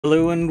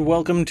Hello and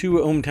welcome to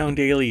ohmTown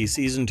Daily,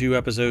 Season 2,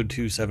 Episode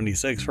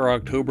 276 for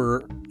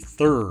October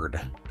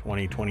 3rd,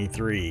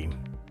 2023.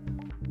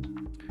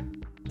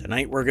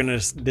 Tonight we're going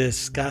to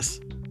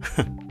discuss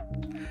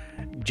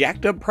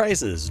jacked up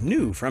prices,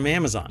 new from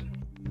Amazon.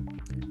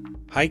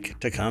 Hike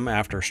to come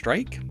after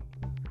strike.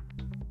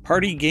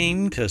 Party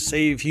game to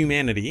save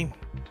humanity.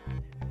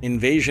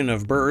 Invasion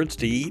of birds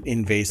to eat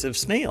invasive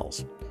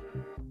snails.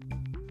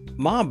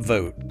 Mob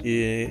vote,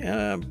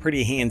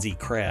 pretty handsy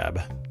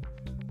crab.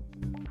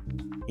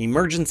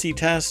 Emergency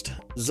test,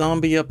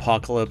 zombie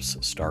apocalypse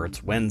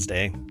starts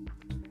Wednesday.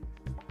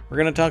 We're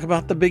going to talk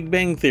about the Big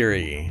Bang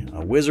Theory,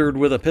 a wizard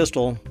with a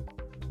pistol,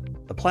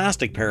 the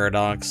plastic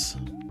paradox,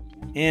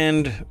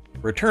 and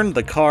return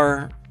the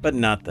car, but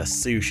not the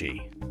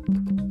sushi.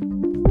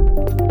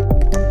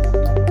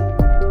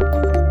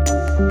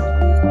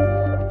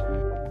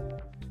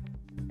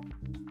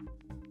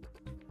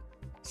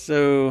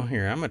 So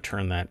here, I'm going to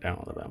turn that down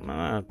a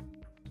little bit.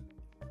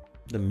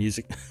 The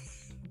music,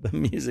 the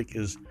music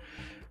is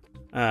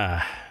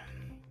a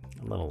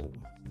little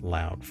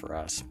loud for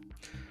us.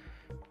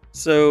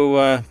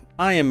 So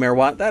I am Mayor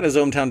Watt. That is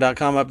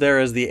ohmTown.com. Up there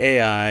is the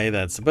AI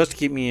that's supposed to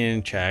keep me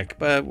in check,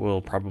 but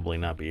will probably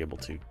not be able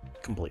to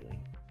completely.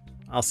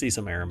 I'll see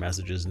some error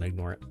messages and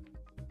ignore it.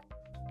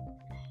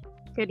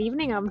 Good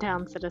evening,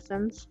 ohmTown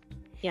citizens.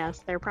 Yes,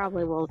 there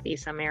probably will be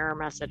some error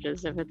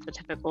messages if it's a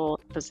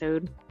typical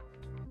episode.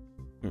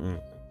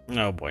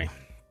 Oh boy.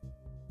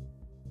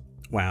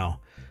 Wow.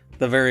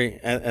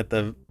 At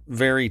the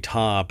very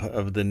top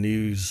of the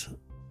news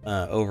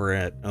over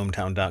at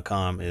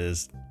ohmTown.com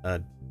is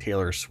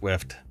Taylor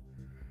Swift.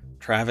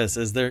 Travis,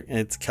 is there?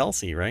 It's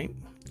Kelsey, right?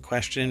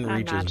 Question I'm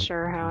reaches not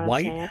sure how to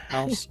White say it.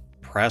 House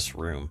press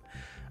room.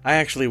 I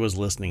actually was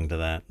listening to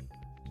that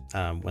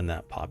when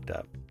that popped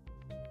up.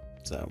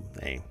 So,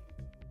 hey.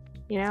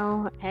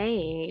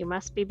 Hey, you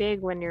must be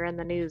big when you're in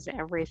the news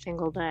every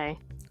single day.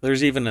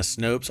 There's even a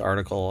Snopes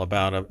article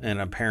about an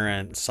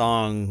apparent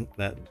song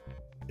that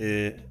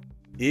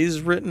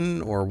is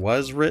written or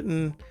was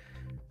written.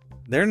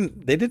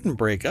 They didn't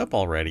break up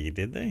already,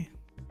 did they?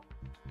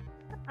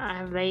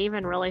 Have they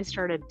even really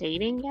started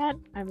dating yet?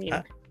 I mean,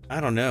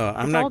 I don't know.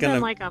 It's all been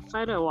like a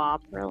photo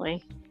op,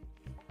 really.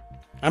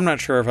 I'm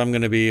not sure if I'm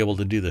going to be able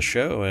to do the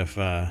show if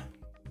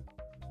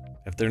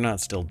they're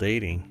not still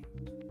dating.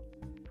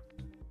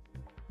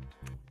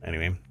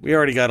 Anyway, we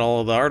already got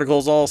all of the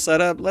articles all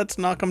set up. Let's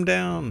knock them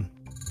down.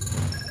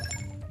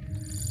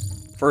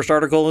 First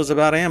article is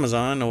about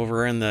Amazon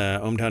over in the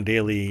ohmTown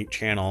Daily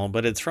channel,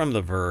 but it's from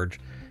The Verge.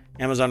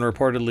 Amazon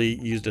reportedly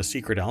used a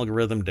secret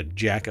algorithm to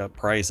jack up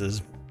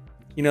prices.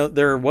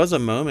 There was a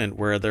moment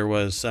where there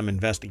was some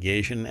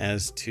investigation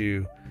as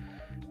to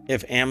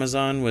if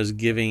Amazon was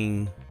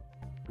giving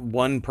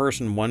one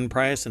person one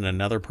price and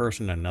another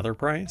person another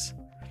price.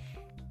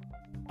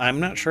 I'm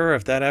not sure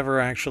if that ever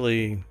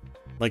actually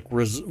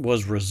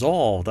was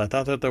resolved. I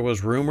thought that there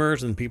was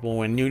rumors and people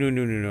went,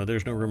 no,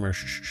 there's no rumors.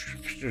 Shh,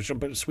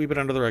 sweep it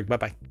under the rug.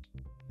 Bye-bye.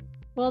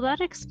 Well,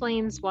 that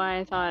explains why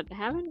I thought,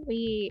 haven't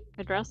we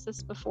addressed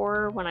this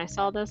before when I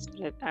saw this?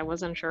 But I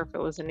wasn't sure if it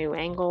was a new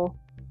angle.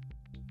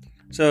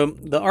 So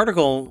the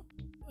article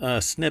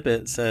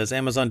snippet says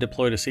Amazon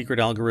deployed a secret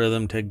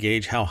algorithm to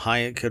gauge how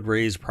high it could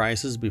raise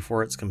prices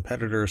before its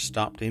competitors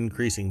stopped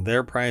increasing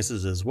their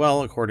prices as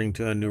well, according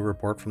to a new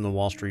report from the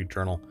Wall Street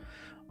Journal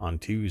on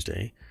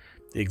Tuesday.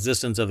 The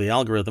existence of the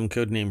algorithm,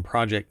 codenamed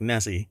Project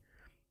Nessie,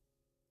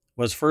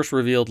 was first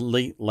revealed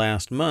late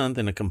last month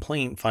in a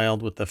complaint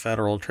filed with the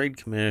Federal Trade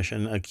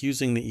Commission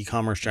accusing the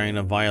e-commerce giant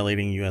of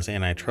violating U.S.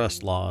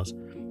 antitrust laws.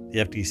 The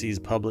FTC's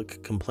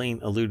public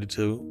complaint alluded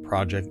to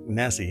Project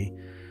Nessie,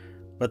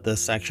 but the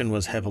section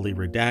was heavily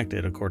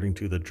redacted, according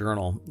to the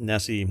journal.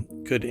 Nessie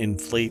could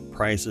inflate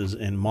prices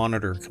and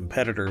monitor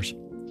competitors.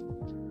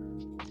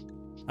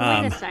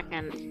 Wait a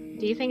second.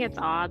 Do you think it's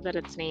odd that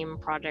it's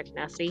named Project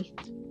Nessie?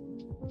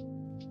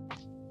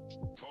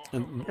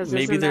 Because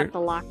isn't that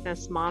the Loch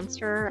Ness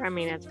Monster? I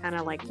mean, it's kind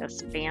of like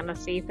this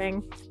fantasy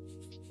thing.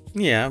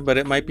 Yeah, but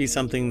it might be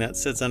something that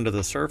sits under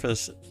the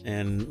surface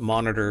and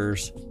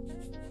monitors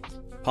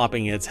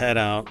popping its head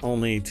out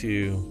only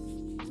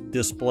to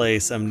display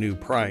some new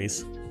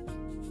price.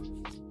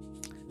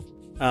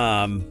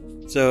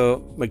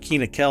 So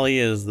Makina Kelly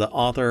is the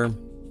author.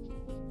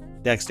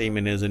 Deck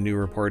statement is a new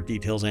report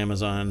details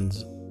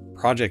Amazon's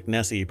Project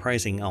Nessie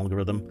pricing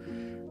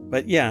algorithm.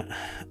 But yeah,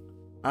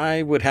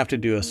 I would have to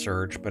do a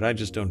search, but I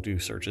just don't do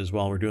searches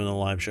while we're doing the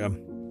live show.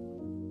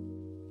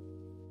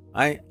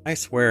 I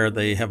swear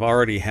they have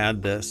already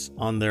had this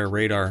on their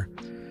radar,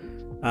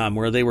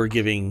 where they were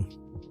giving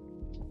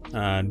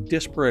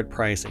disparate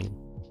pricing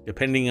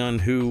depending on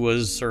who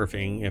was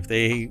surfing. If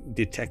they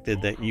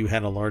detected that you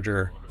had a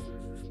larger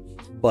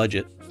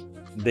budget,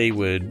 they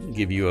would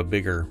give you a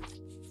bigger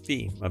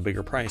fee, a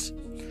bigger price.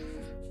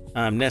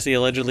 Nessie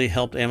allegedly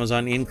helped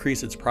Amazon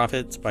increase its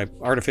profits by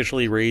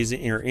artificially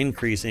raising or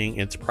increasing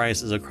its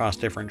prices across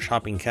different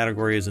shopping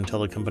categories until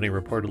the company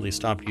reportedly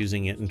stopped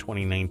using it in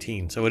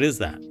 2019. So it is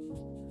that.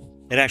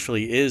 It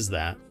actually is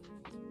that.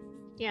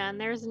 Yeah, and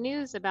there's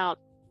news about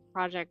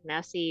Project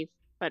Nessie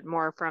but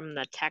more from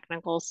the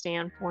technical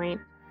standpoint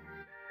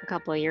a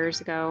couple of years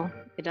ago.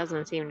 It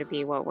doesn't seem to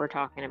be what we're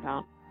talking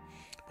about.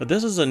 But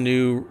this is a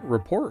new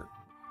report.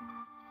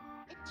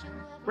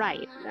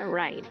 Right.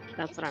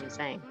 That's what I'm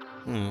saying.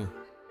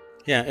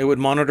 Yeah, it would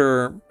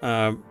monitor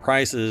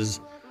prices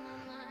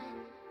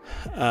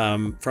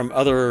from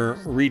other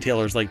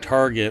retailers, like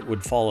Target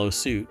would follow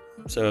suit.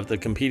 So if the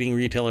competing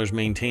retailers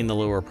maintain the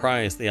lower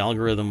price, the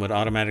algorithm would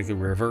automatically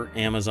revert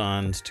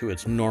Amazon's to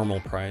its normal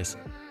price.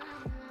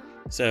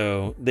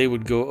 So they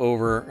would go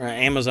over,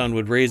 Amazon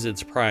would raise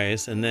its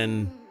price, and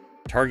then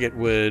Target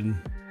would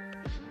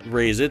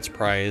raise its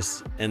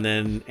price, and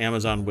then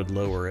Amazon would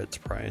lower its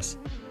price.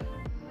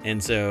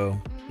 And so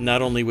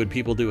not only would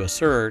people do a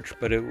search,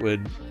 but it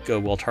would go,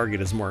 well, Target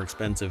is more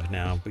expensive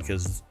now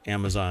because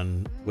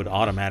Amazon would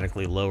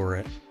automatically lower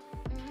it,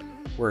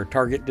 where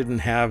Target didn't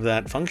have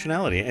that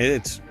functionality.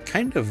 It's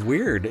kind of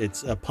weird.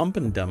 It's a pump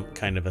and dump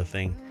kind of a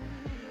thing.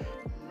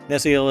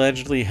 Nessie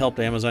allegedly helped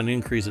Amazon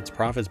increase its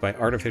profits by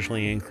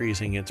artificially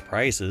increasing its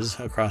prices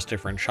across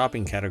different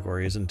shopping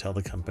categories until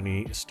the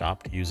company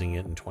stopped using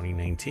it in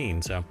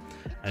 2019. So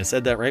I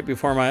said that right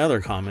before my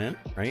other comment,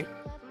 right?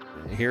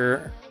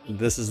 Here,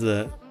 this is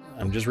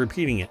I'm just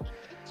repeating it.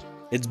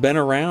 It's been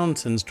around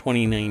since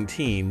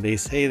 2019. They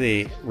say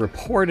they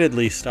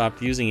reportedly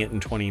stopped using it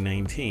in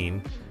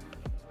 2019.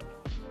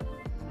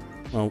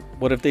 Well,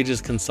 what if they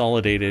just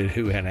consolidated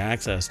who had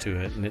access to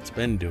it and it's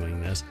been doing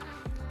this?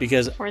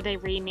 Because or they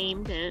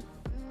renamed it.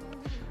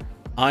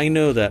 I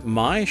know that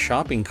my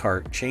shopping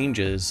cart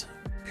changes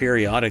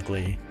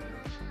periodically,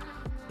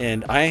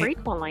 and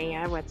frequently,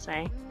 I would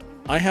say.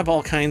 I have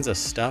all kinds of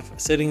stuff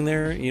sitting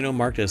there,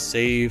 marked as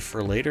save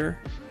for later.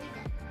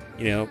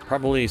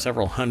 Probably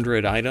several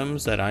hundred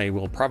items that I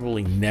will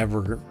probably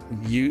never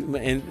use,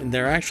 and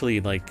they're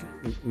actually like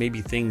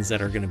maybe things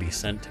that are going to be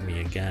sent to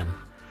me again.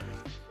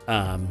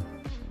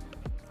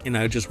 And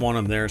I just want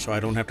them there so I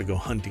don't have to go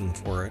hunting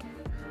for it.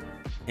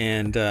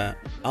 And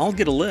I'll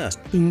get a list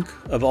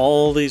of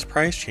all these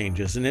price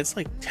changes, and it's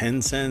like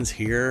 10 cents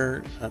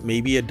here,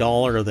 maybe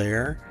 $1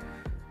 there,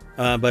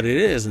 but it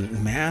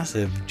isn't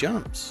massive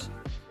jumps.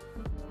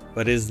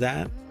 But is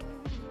that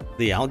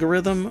the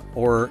algorithm,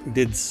 or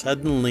did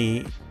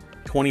suddenly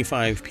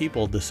 25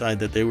 people decide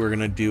that they were going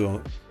to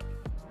do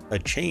a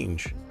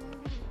change?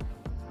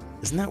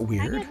 Isn't that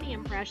weird? I get the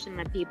impression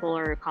that people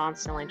are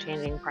constantly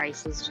changing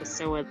prices just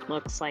so it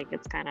looks like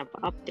it's kind of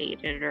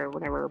updated or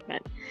whatever,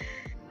 but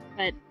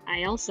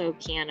I also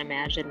can't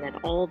imagine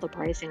that all the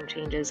pricing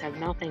changes have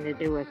nothing to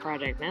do with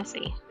Project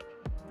Nessie.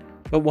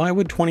 But why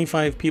would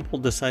 25 people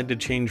decide to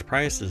change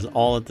prices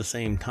all at the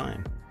same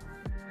time?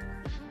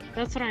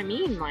 That's what I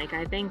mean. Like,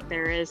 I think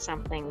there is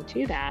something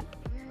to that.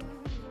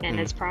 And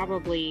it's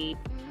probably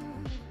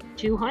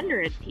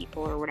 200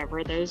 people or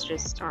whatever. Those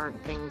just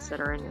aren't things that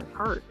are in your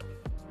cart.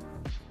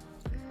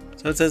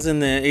 So it says in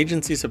the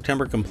agency's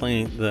September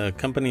complaint, the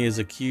company is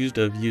accused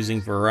of using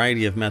a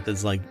variety of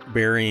methods like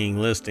burying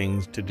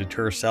listings to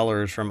deter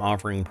sellers from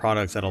offering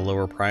products at a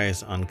lower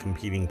price on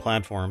competing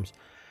platforms.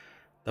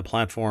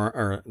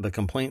 The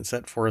complaint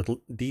set forth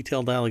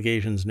detailed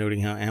allegations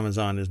noting how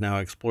Amazon is now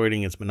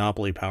exploiting its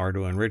monopoly power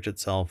to enrich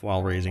itself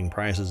while raising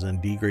prices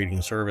and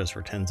degrading service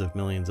for tens of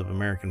millions of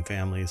American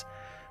families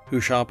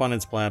who shop on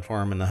its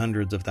platform and the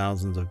hundreds of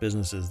thousands of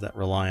businesses that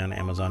rely on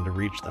Amazon to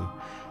reach them.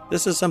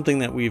 This is something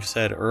that we've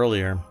said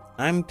earlier.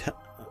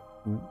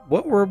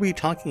 What were we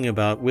talking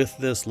about with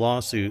this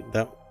lawsuit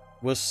that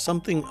was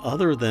something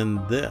other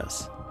than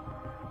this?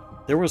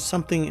 There was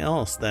something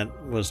else that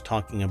was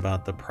talking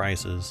about the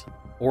prices,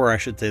 or I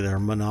should say their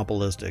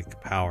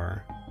monopolistic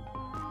power.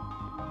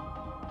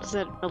 Was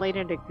it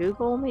related to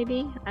Google,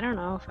 maybe? I don't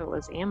know if it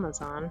was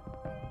Amazon.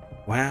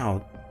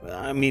 Wow.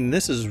 I mean,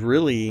 this is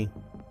really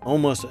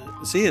almost...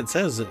 See, it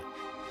says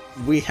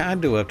we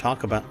had to have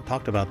talked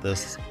about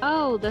this.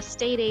 Oh, the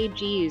state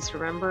AGs,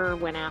 remember,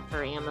 went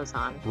after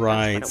Amazon.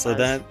 Right, so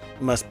that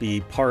must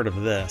be part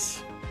of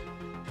this.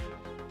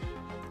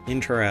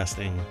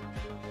 Interesting.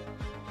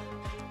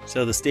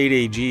 So the state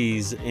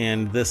AGs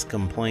and this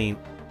complaint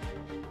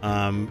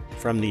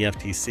from the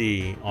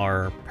FTC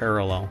are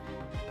parallel.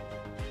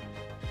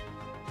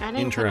 I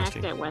didn't connect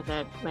it with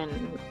it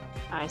when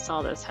I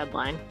saw this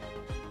headline.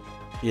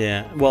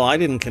 Yeah, well, I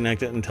didn't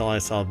connect it until I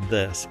saw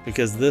this,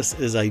 because this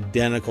is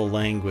identical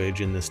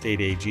language in the state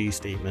AG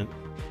statement.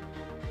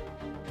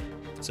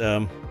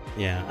 So,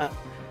 yeah.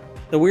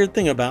 The weird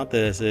thing about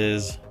this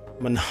is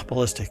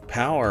monopolistic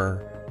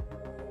power,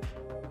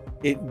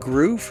 it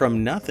grew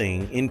from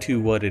nothing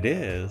into what it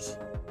is.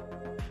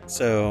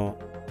 So,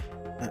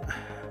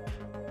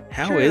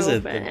 how is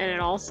it? And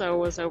it also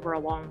was over a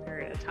long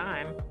period of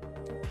time.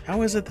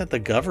 How is it that the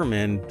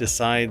government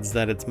decides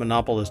that it's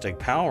monopolistic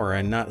power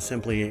and not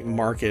simply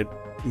market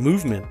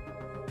movement?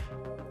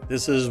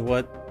 This is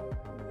what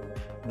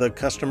the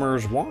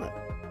customers want.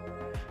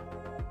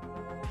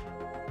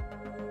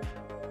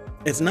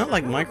 It's not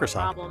like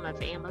Microsoft. Problem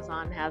if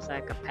Amazon has a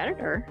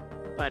competitor,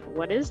 but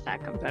what is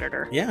that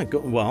competitor? Yeah,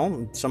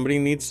 well, somebody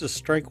needs to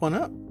strike one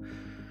up.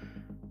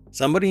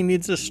 Somebody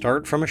needs to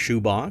start from a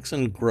shoebox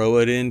and grow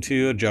it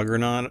into a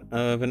juggernaut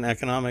of an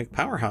economic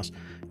powerhouse.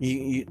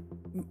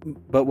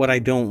 But what I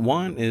don't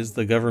want is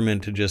the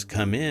government to just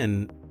come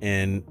in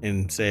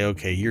and say,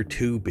 okay, you're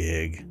too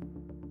big.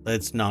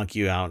 Let's knock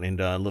you out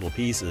into little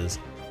pieces.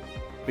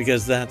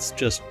 Because that's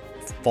just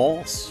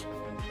false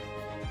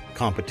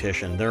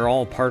competition. They're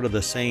all part of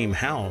the same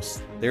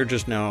house. They're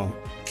just now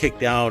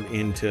kicked out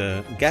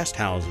into guest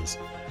houses.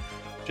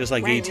 Just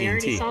like AT&T. We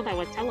already saw that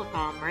with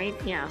telecom, right?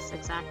 Yes,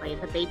 exactly.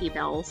 The baby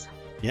bells.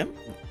 Yep.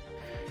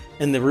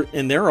 And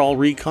they're all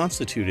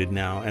reconstituted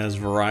now as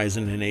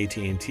Verizon and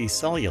AT&T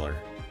Cellular.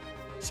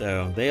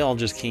 So they all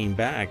just came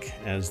back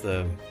as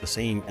the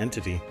same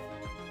entity.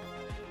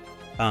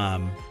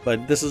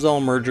 But this is all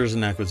mergers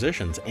and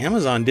acquisitions.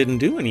 Amazon didn't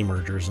do any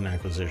mergers and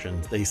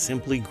acquisitions. They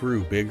simply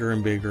grew bigger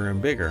and bigger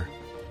and bigger.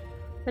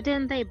 But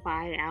didn't they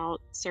buy out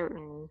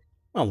certain...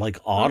 Well, like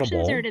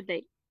Audible. Or did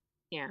they...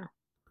 Yeah.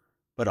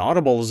 But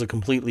Audible is a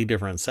completely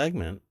different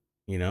segment.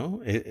 You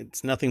know,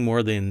 it's nothing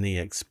more than the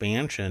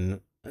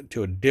expansion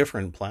to a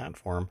different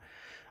platform.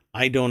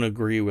 I don't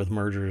agree with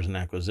mergers and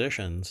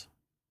acquisitions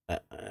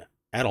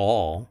at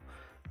all.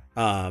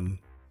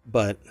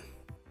 But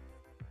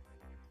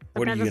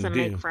what are you going to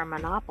do? Make for a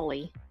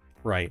monopoly.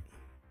 Right.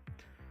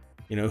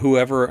 You know,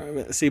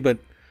 whoever... See, but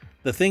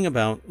the thing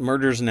about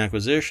mergers and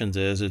acquisitions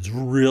is it's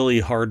really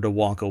hard to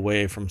walk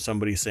away from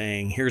somebody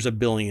saying, here's $1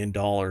 billion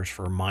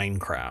for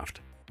Minecraft.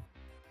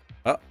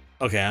 Oh,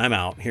 okay, I'm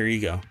out. Here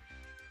you go.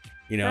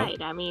 You know?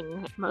 Right. I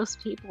mean,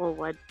 most people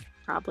would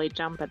probably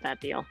jump at that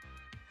deal.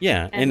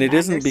 Yeah, and it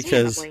isn't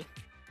because...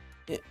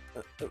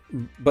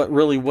 But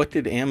really, what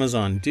did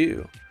Amazon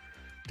do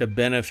to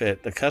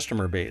benefit the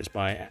customer base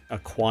by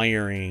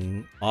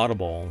acquiring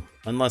Audible?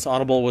 Unless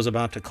Audible was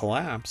about to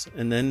collapse,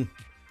 and then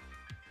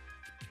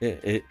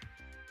I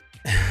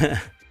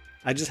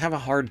just have a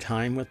hard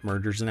time with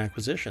mergers and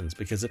acquisitions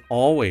because it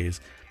always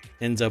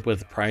ends up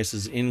with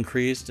prices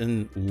increased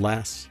and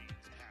less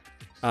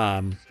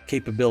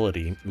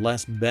capability,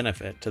 less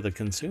benefit to the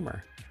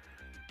consumer.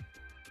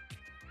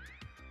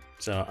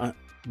 So,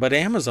 but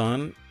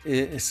Amazon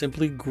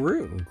simply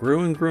grew and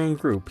grew and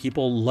grew.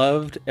 People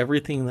loved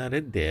everything that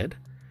it did,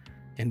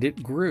 and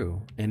it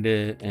grew.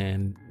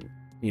 And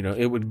you know,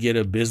 it would get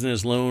a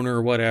business loan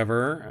or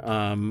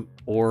whatever,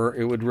 or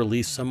it would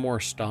release some more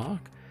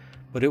stock,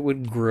 but it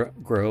would grow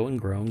and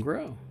grow and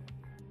grow.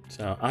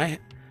 So I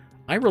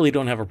really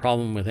don't have a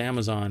problem with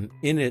Amazon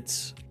in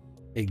its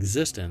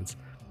existence.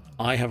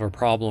 I have a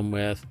problem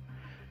with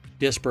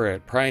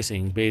disparate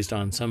pricing based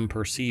on some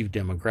perceived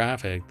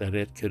demographic that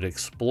it could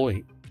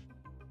exploit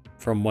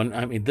from one.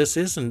 I mean, this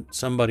isn't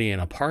somebody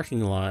in a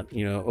parking lot,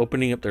 you know,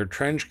 opening up their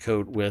trench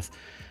coat with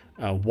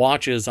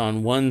watches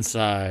on one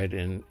side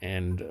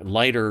and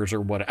lighters or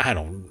what. I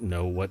don't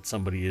know what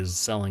somebody is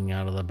selling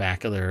out of the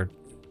back of their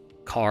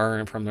car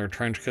and from their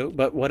trench coat,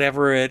 but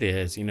whatever it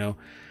is, you know,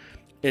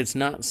 it's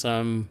not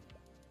some,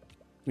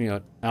 you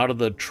know, out of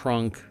the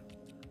trunk,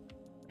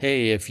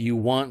 hey, if you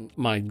want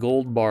my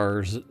gold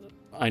bars,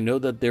 I know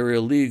that they're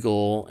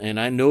illegal, and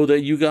I know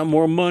that you got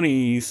more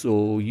money,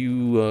 so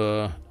you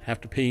have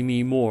to pay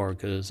me more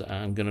because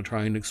I'm going to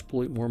try and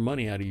exploit more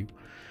money out of you.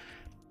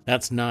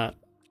 That's not...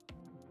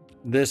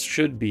 This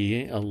should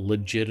be a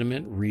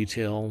legitimate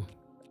retail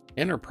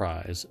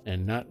enterprise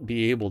and not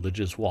be able to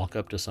just walk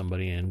up to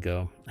somebody and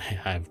go, hey,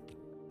 I've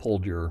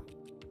pulled your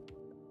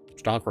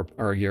stock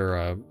or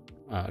your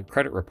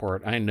credit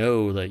report. I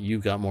know that you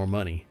got more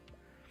money.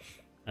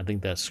 I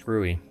think that's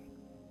screwy.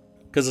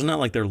 Because it's not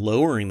like they're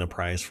lowering the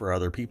price for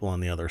other people on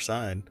the other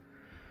side.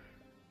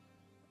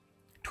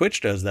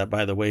 Twitch does that,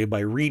 by the way, by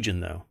region,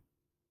 though.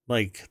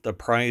 Like, the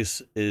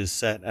price is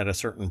set at a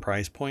certain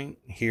price point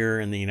here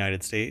in the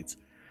United States,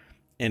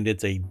 and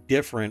it's a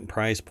different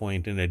price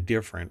point in a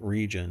different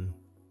region.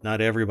 Not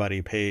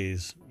everybody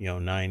pays, you know,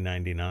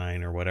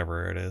 $9.99 or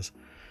whatever it is.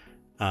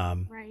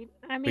 Right.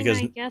 I mean,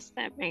 I guess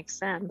that makes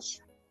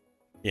sense.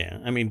 Yeah.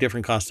 I mean,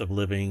 different cost of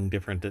living,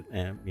 different,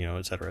 you know,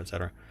 et cetera, et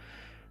cetera.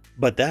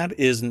 But that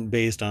isn't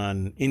based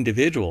on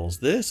individuals.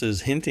 This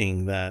is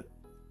hinting that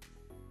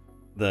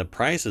the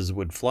prices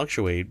would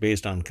fluctuate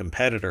based on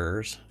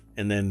competitors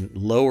and then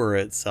lower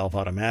itself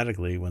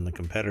automatically when the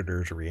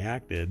competitors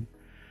reacted.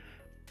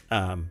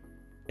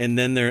 And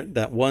then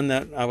that one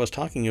that I was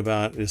talking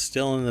about is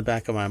still in the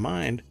back of my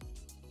mind.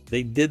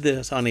 They did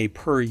this on a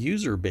per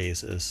user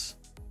basis.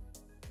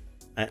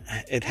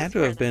 It had to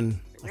have been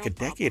like a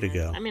decade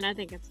ago. I mean, I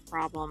think it's a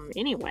problem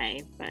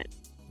anyway, but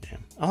yeah,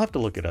 I'll have to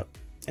look it up.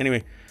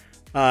 Anyway,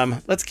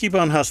 let's keep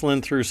on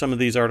hustling through some of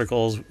these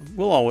articles.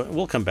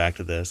 We'll come back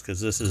to this because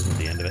this isn't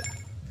the end of it.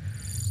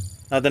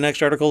 The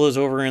next article is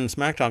over in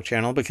Smack Talk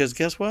channel because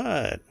guess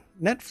what?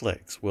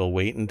 Netflix will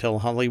wait until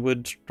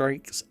Hollywood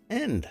strikes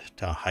end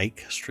to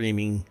hike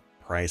streaming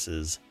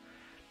prices.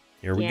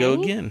 Here we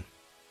go again.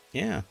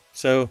 Yeah.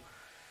 So,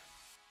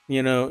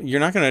 you know, you're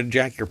not going to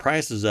jack your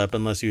prices up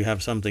unless you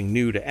have something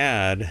new to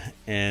add.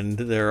 And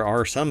there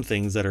are some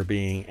things that are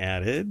being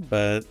added,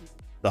 but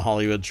the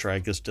Hollywood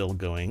strike is still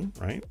going,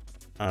 right?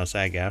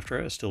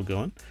 SAG-AFTRA is still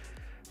going.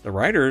 The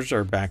writers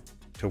are back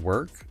to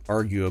work,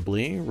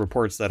 arguably.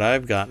 Reports that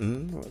I've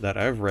gotten, that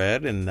I've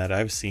read, and that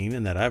I've seen,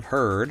 and that I've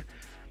heard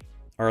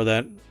are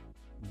that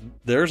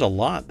there's a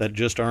lot that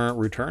just aren't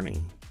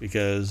returning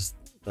because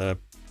the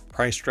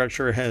price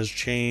structure has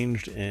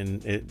changed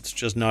and it's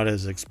just not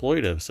as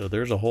exploitive. So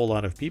there's a whole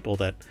lot of people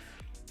that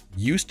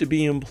used to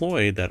be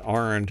employed that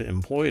aren't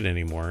employed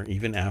anymore,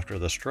 even after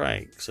the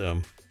strike.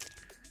 So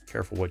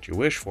careful what you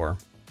wish for.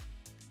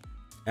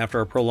 After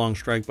a prolonged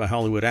strike by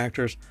Hollywood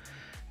actors,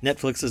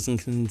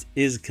 Netflix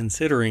is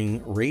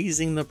considering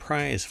raising the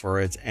price for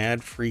its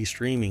ad-free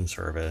streaming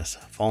service,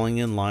 falling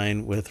in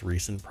line with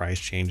recent price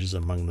changes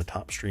among the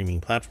top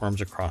streaming platforms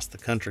across the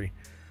country.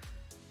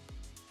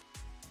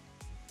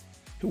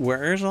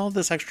 Where's all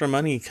this extra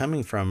money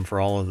coming from for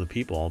all of the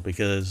people?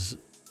 Because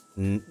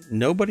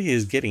nobody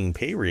is getting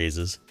pay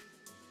raises.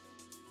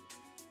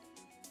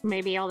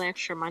 Maybe all the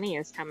extra money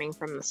is coming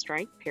from the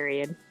strike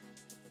period.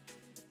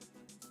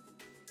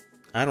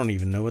 I don't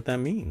even know what that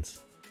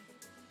means.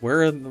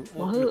 Where are the,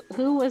 Well,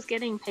 who was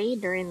getting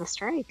paid during the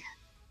strike?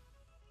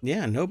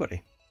 Yeah,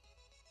 nobody.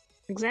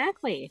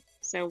 Exactly.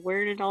 So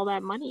where did all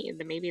that money?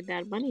 Maybe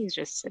that money is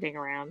just sitting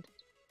around.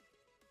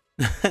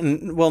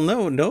 Well,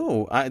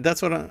 no.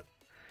 That's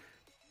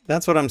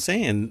what I'm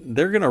saying.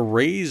 They're gonna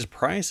raise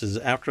prices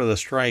after the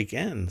strike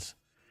ends.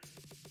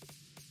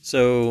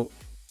 So,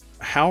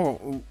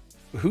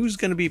 who's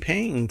going to be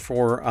paying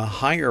for a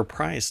higher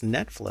price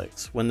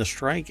Netflix when the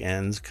strike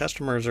ends?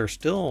 Customers are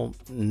still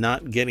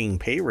not getting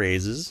pay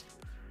raises.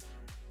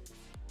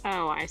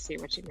 Oh, I see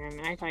what you mean.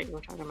 I thought you were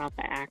talking about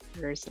the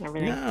actors and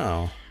everything.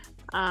 No.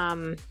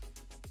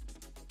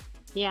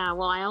 Yeah,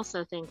 well, I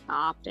also think the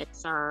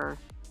optics are,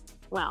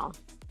 well,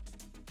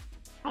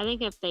 I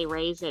think if they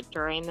raise it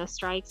during the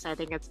strikes, I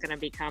think it's going to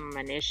become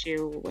an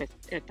issue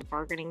at the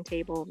bargaining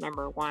table,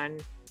 number one.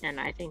 And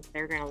I think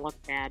they're going to look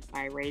bad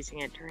by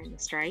raising it during the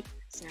strike.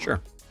 So. Sure.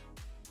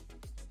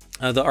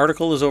 The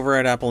article is over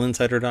at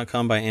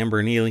appleinsider.com by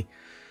Amber Neely.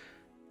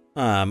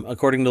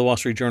 According to the Wall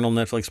Street Journal,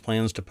 Netflix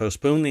plans to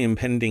postpone the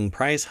impending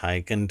price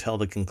hike until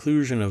the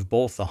conclusion of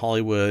both the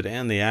Hollywood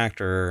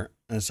writer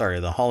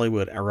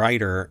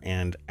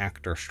and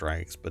actor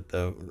strikes. But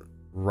the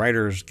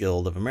Writers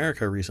Guild of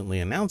America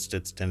recently announced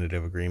its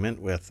tentative agreement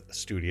with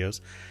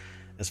studios.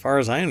 As far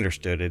as I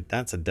understood it,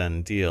 that's a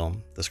done deal.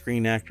 The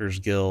Screen Actors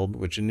Guild,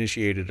 which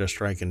initiated a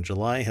strike in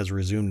July, has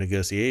resumed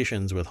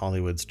negotiations with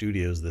Hollywood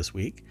studios this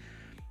week.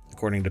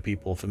 According to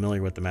people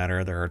familiar with the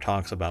matter, there are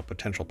talks about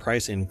potential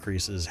price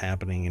increases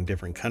happening in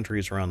different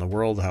countries around the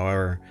world.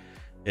 However,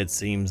 it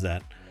seems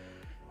that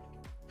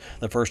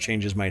the first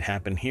changes might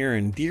happen here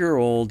in dear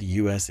old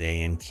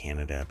USA and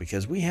Canada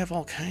because we have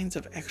all kinds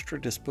of extra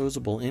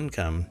disposable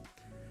income.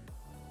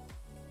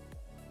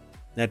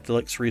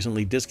 Netflix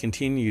recently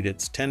discontinued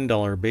its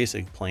 $10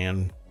 basic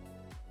plan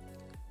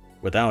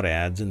without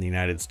ads in the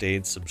United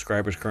States.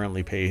 Subscribers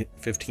currently pay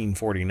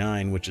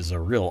 $15.49, which is a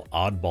real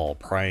oddball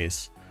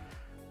price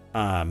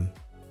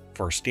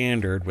for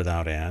standard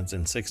without ads,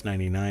 and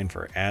 $6.99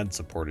 for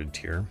ad-supported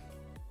tier,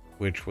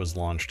 which was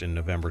launched in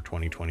November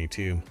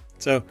 2022.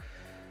 So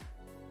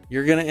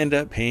you're going to end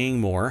up paying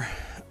more,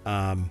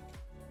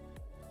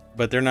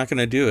 but they're not going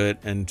to do it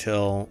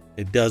until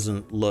it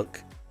doesn't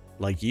look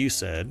like you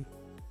said.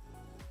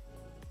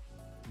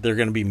 They're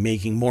going to be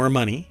making more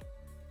money,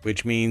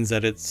 which means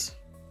that it's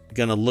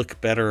going to look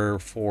better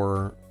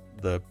for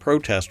the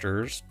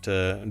protesters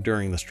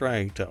during the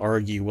strike to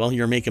argue, well,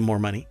 you're making more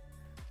money,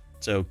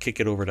 so kick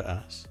it over to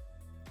us.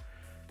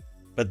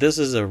 But this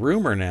is a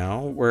rumor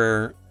now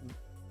where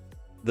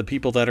the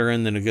people that are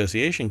in the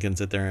negotiation can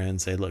sit there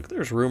and say, look,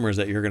 there's rumors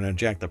that you're going to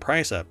jack the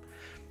price up.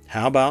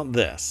 How about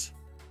this?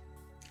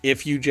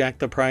 If you jack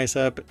the price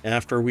up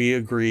after we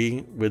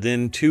agree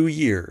within 2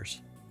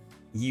 years,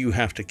 you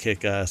have to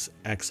kick us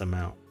X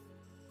amount.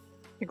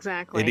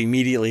 Exactly. It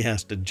immediately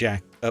has to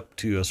jack up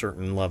to a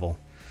certain level,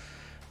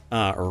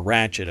 or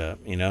ratchet up,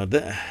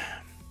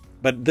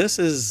 but this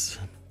is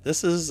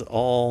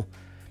all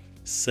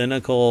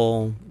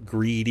cynical,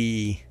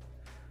 greedy,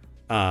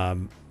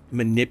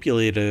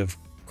 manipulative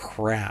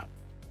crap.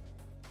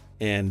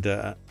 And,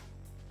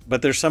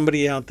 but there's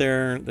somebody out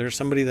there's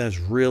somebody that's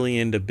really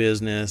into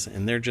business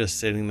and they're just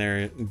sitting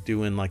there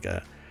doing like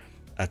a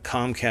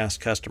Comcast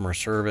customer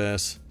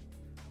service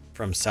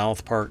from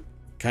South Park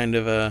kind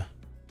of a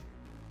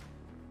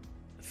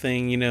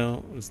thing,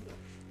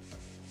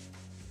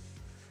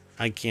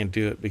 I can't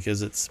do it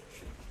because it's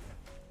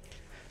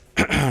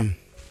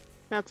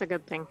that's a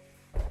good thing.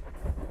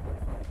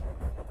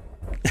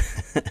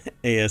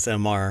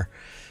 ASMR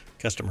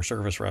customer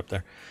service rep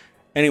there.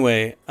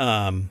 Anyway,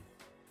 and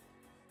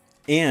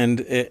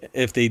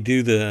if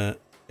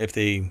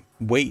they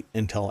wait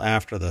until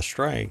after the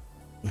strike,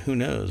 who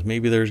knows?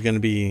 Maybe there's going to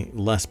be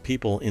less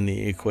people in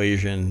the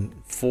equation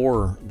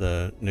for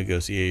the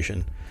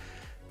negotiation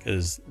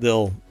because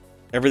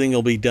everything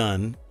will be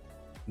done.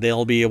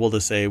 They'll be able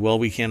to say, well,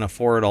 we can't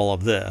afford all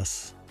of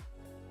this.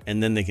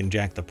 And then they can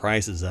jack the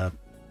prices up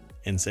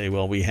and say,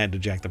 well, we had to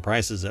jack the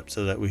prices up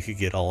so that we could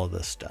get all of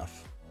this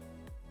stuff.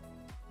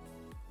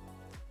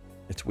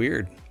 It's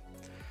weird.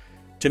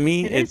 To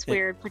me, It is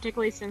weird,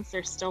 particularly since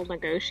they're still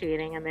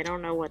negotiating and they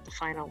don't know what the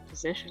final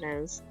position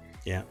is.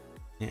 Yeah.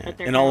 Yeah. But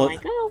they're And kind of all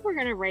like, oh, we're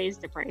going to raise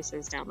the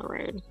prices down the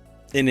road.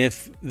 And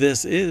if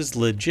this is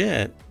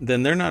legit,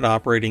 then they're not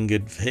operating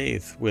good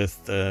faith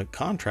with the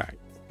contract,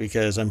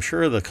 because I'm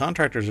sure the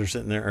contractors are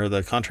sitting there, or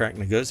the contract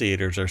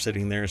negotiators are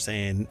sitting there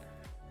saying,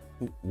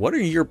 what are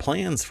your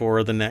plans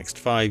for the next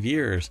 5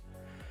 years?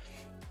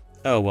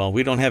 Oh, well,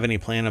 we don't have any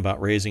plan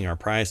about raising our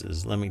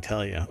prices, let me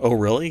tell you. Oh,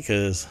 really?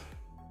 Because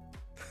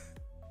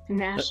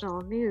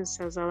national news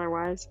says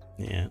otherwise.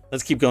 Yeah,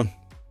 let's keep going.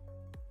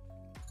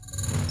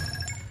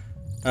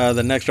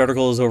 The next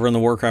article is over in the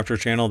Warcrafters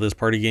channel. This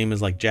party game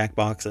is like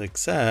Jackbox,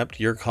 except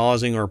you're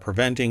causing or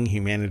preventing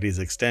humanity's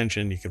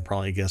extension. You can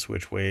probably guess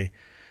which way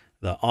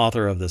the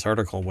author of this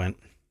article went.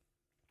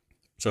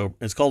 So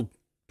it's called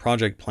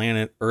Project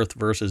Planet Earth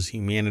versus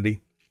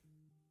Humanity.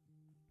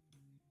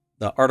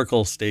 The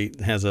article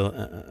has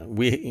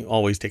we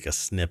always take a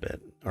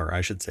snippet, or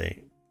I should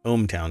say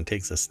ohmTown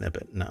takes a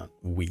snippet, not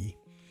we.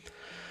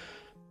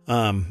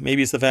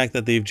 Maybe it's the fact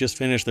that they've just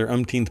finished their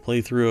umpteenth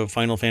playthrough of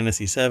Final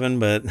Fantasy VII,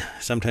 but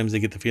sometimes they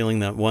get the feeling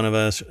that one of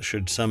us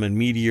should summon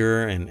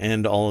Meteor and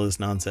end all of this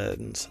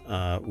nonsense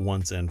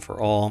once and for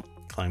all,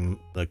 climb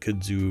the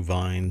kudzu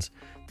vines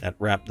that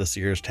wrap the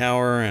Seers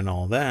Tower and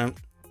all that.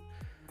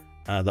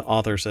 The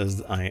author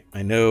says, I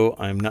know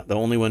I'm not the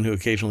only one who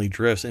occasionally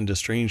drifts into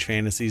strange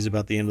fantasies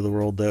about the end of the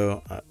world,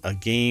 though. A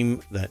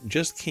game that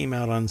just came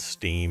out on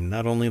Steam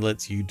not only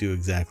lets you do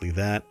exactly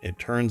that, it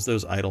turns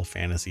those idle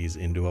fantasies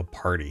into a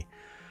party.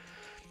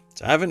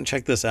 So I haven't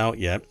checked this out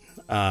yet.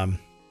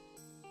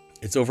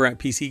 It's over at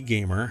PC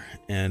Gamer,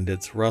 and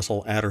it's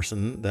Russell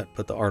Adderson that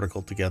put the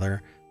article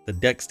together. The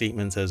deck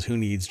statement says, who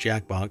needs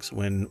Jackbox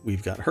when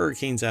we've got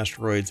hurricanes,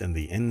 asteroids, and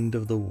the end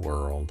of the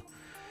world?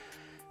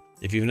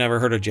 If you've never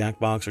heard of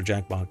Jackbox or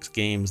Jackbox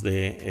games,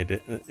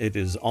 it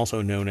is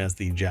also known as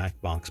the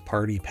Jackbox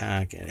Party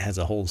Pack. It has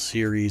a whole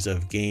series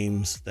of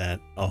games that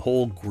a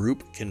whole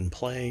group can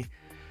play.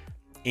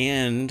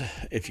 And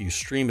if you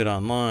stream it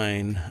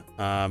online,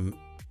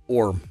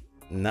 or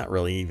not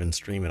really even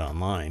stream it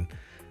online,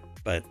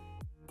 but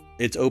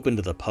it's open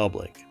to the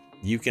public.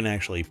 You can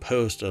actually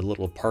post a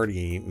little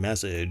party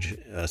message.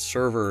 A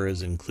server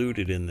is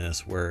included in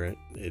this where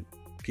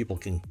people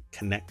can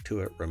connect to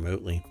it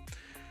remotely.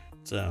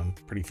 It's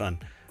pretty fun,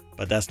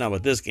 but that's not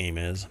what this game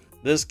is.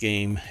 This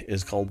game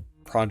is called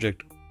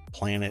Project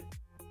Planet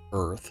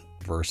Earth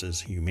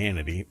versus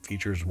Humanity. It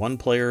features one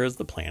player as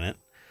the planet,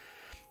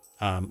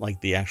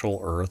 like the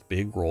actual Earth,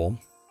 big role.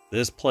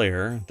 This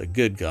player, the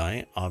good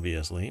guy,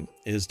 obviously,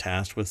 is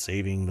tasked with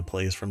saving the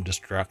place from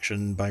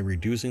destruction by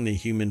reducing the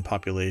human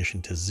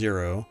population to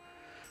zero,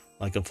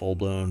 like a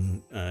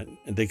full-blown,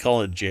 they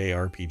call it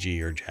JRPG,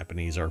 or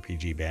Japanese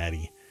RPG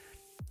baddie.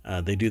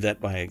 They do that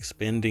by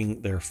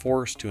expending their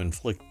force to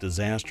inflict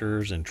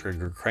disasters and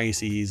trigger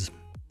crises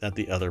that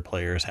the other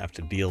players have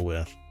to deal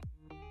with.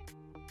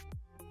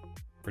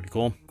 Pretty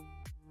cool.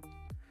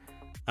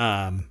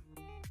 I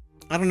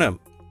don't know.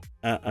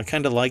 I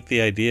kind of like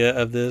the idea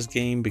of this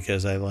game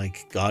because I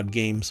like God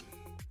games.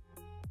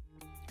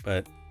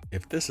 But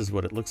if this is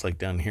what it looks like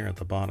down here at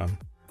the bottom,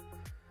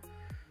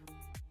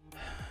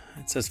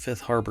 it says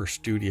Fifth Harbor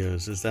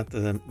Studios. Is that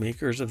the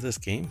makers of this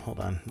game? Hold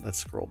on. Let's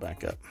scroll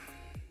back up.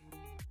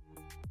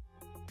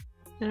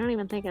 I don't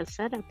even think it's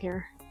said up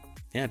here.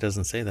 Yeah, it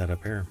doesn't say that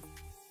up here.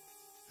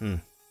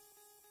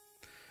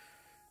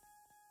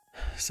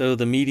 So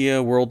the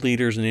media, world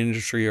leaders, and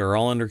industry are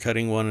all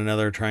undercutting one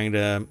another, trying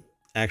to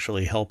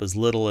actually help as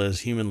little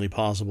as humanly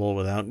possible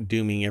without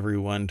dooming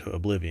everyone to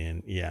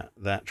oblivion. Yeah,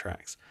 that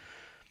tracks.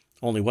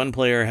 Only one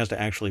player has to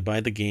actually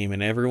buy the game,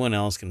 and everyone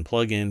else can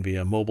plug in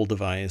via mobile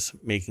device,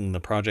 making the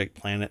Project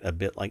Planet a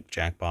bit like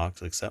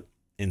Jackbox, except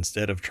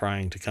instead of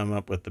trying to come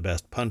up with the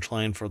best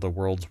punchline for the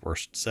world's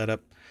worst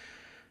setup,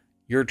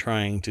 you're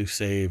trying to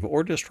save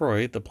or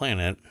destroy the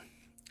planet.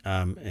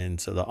 And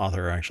so the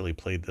author actually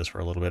played this for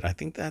a little bit. I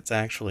think that's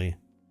actually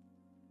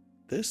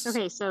this.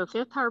 Okay, so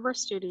Fifth Harbor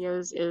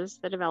Studios is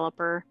the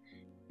developer,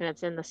 and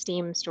it's in the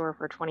Steam store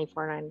for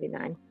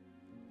 $24.99.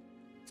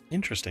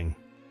 Interesting.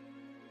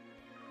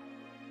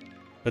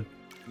 But,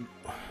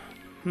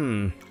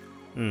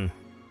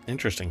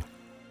 interesting.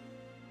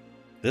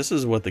 This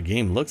is what the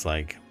game looks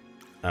like.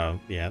 Oh,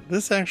 yeah,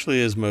 this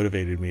actually has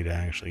motivated me to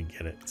actually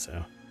get it,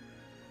 so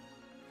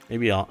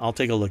maybe I'll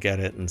take a look at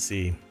it and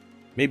see.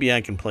 Maybe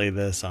I can play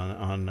this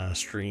on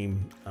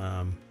stream.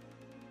 I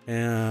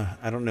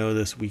don't know,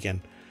 this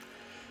weekend.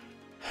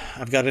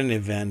 I've got an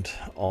event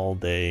all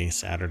day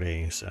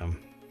Saturday, so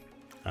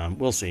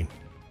we'll see.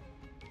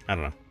 I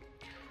don't know.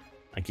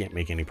 I can't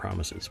make any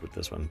promises with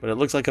this one, but it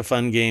looks like a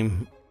fun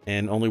game,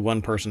 and only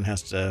one person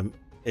has to.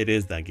 It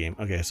is that game.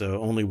 Okay,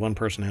 so only one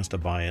person has to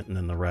buy it, and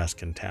then the rest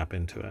can tap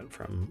into it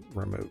from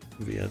remote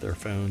via their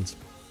phones.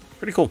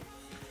 Pretty cool.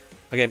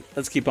 Okay,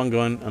 let's keep on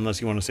going,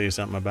 unless you want to say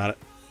something about it.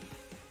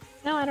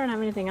 No, I don't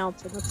have anything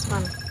else. It looks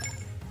fun.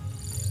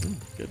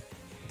 Good.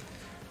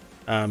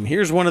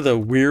 Here's one of the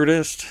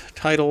weirdest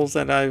titles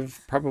that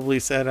I've probably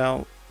said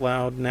out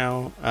loud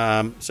now.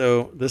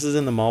 So this is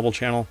in the Mobile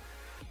channel.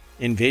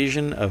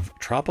 Invasion of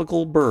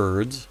tropical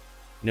birds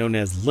known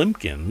as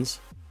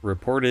limpkins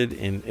reported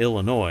in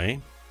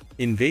Illinois.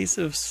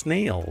 Invasive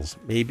snails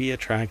may be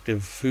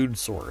attractive food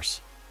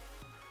source.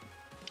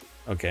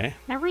 Okay.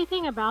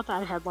 Everything about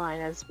that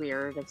headline is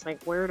weird. It's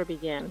like, where to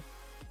begin?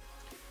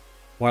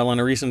 While on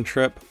a recent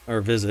trip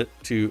or visit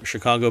to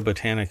Chicago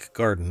Botanic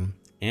Garden,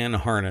 Anne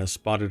Harness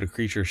spotted a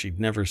creature she'd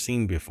never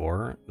seen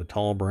before. The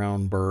tall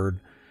brown bird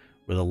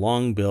with a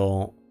long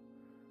bill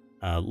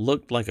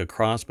looked like a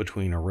cross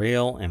between a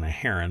rail and a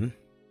heron.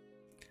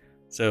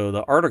 So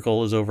the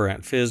article is over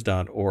at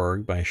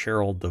phys.org by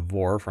Cheryl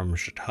DeVore from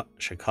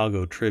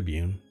Chicago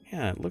Tribune.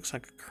 Yeah, it looks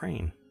like a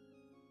crane.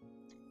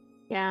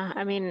 Yeah,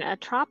 I mean, a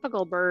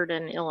tropical bird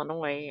in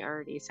Illinois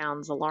already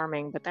sounds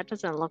alarming, but that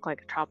doesn't look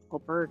like a tropical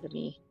bird to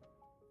me.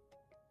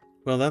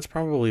 Well, that's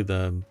probably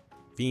the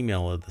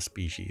female of the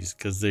species,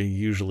 because they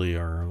usually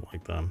are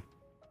like the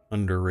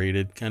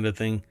underrated kind of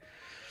thing.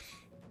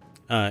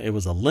 It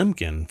was a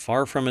limpkin,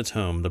 far from its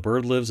home. The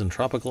bird lives in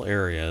tropical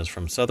areas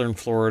from southern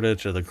Florida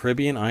to the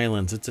Caribbean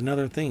islands. It's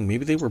another thing.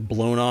 Maybe they were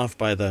blown off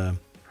by the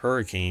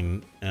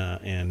hurricane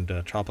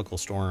and tropical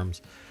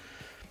storms.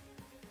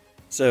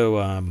 So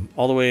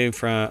all the way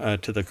from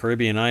to the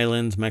Caribbean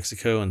islands,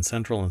 Mexico, and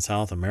Central and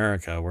South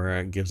America, where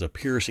it gives a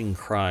piercing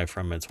cry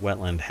from its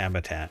wetland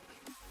habitat.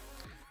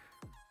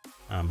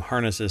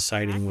 Harness's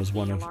sighting was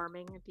one of...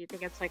 alarming. Do you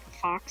think it's like a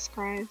fox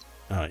cries?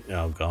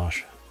 Oh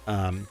gosh.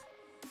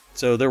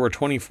 So there were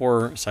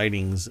 24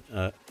 sightings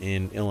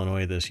in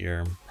Illinois this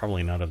year.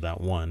 Probably not of that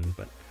one,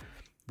 but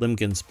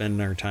limpkins spend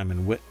their time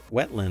in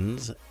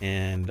wetlands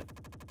and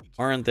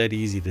aren't that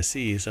easy to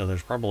see, so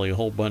there's probably a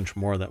whole bunch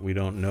more that we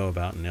don't know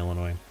about in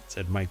Illinois,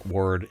 said Mike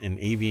Ward, an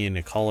avian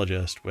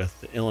ecologist with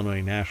the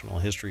Illinois National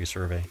History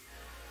Survey.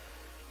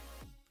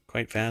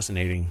 Quite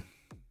fascinating.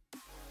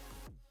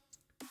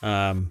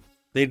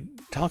 They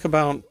talk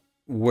about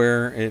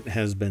where it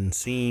has been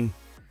seen.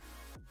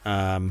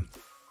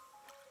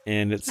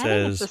 And it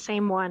says it's the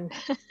same one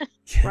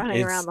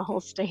running around the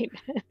whole state.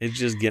 It's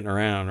just getting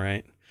around,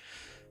 right?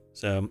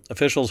 So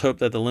officials hope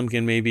that the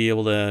limpkin may be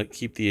able to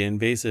keep the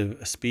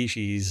invasive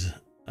species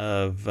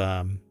of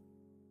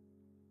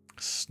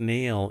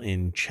snail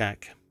in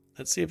check.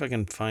 Let's see if I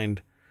can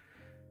find...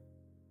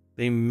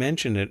 They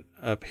mentioned it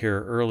up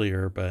here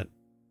earlier, but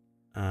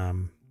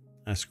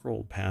I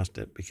scrolled past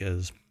it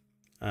because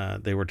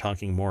they were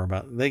talking more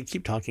about... They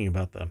keep talking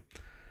about the...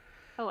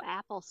 Oh,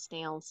 apple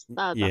snails.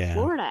 The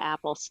Florida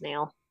apple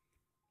snail.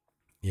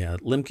 Yeah,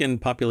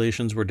 limpkin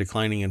populations were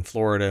declining in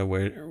Florida,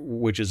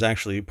 which is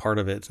actually part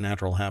of its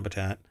natural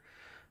habitat,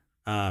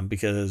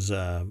 because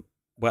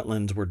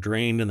wetlands were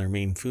drained and their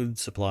main food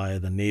supply,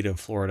 the native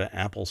Florida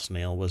apple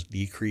snail, was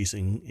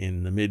decreasing.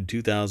 In the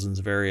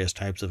mid-2000s, various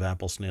types of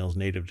apple snails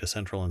native to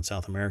Central and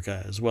South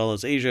America, as well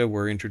as Asia,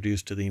 were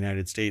introduced to the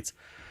United States,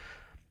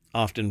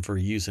 often for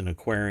use in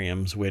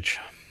aquariums, which...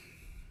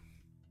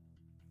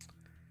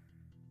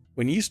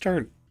 When you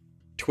start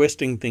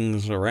twisting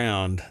things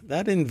around,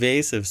 that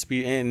invasive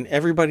species, and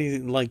everybody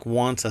like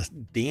wants a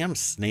damn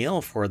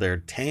snail for their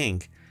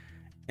tank,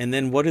 and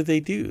then what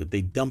do?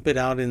 They dump it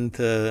out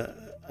into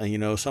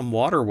some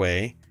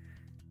waterway,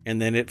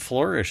 and then it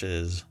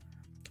flourishes,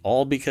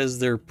 all because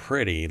they're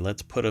pretty.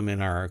 Let's put them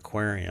in our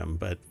aquarium,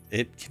 but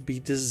it can be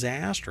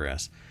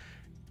disastrous,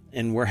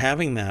 and we're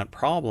having that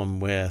problem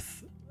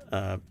with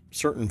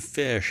certain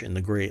fish in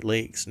the Great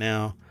Lakes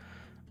now,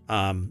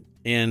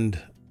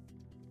 and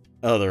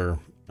other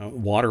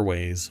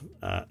waterways.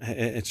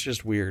 It's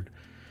just weird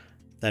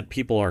that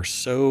people are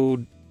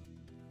so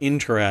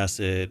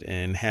interested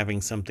in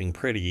having something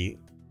pretty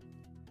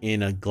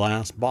in a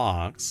glass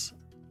box,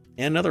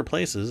 and other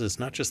places. It's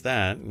not just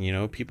that,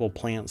 people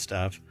plant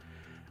stuff,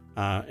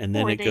 and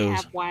then they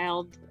have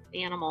wild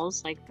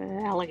animals like the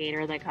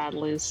alligator that got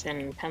loose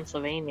in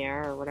Pennsylvania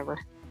or whatever.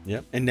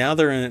 Yep, and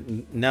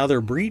now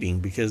they're breeding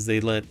because they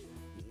let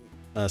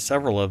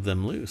several of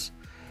them loose.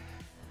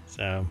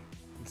 So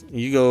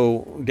you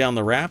go down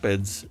the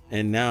rapids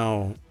and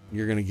now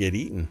you're going to get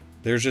eaten.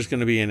 There's just going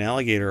to be an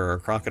alligator or a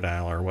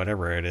crocodile or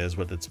whatever it is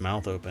with its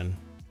mouth open.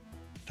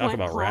 Talk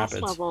about rapids.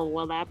 What class level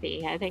will that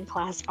be? I think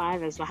class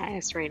 5 is the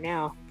highest right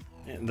now.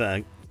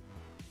 The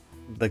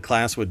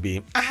class would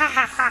be...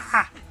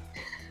 I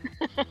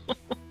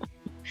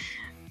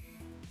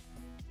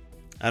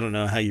don't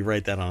know how you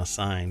write that on a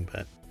sign,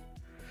 but...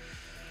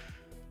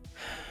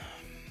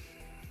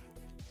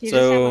 You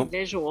just have a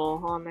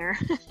visual on there.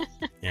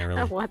 Yeah,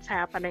 really. Of what's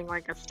happening,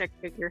 like a stick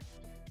figure.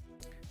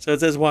 So it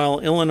says, while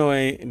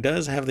Illinois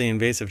does have the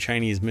invasive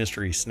Chinese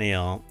mystery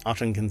snail,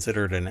 often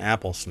considered an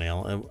apple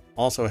snail, it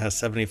also has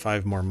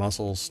 75 more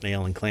mussels,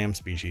 snail, and clam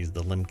species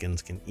the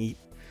limpkins can eat.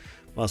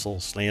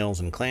 Mussels, snails,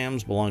 and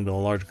clams belong to a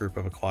large group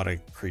of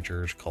aquatic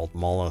creatures called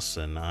mollusks,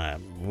 and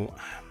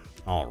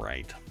all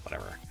right,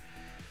 whatever.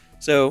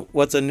 So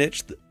what's a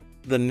niche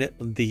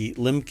the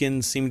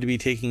limpkins seem to be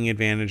taking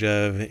advantage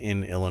of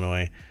in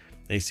Illinois?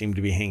 They seem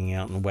to be hanging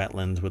out in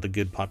wetlands with a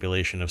good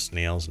population of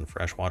snails and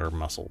freshwater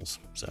mussels.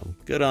 So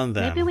good on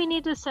them. Maybe we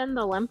need to send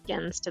the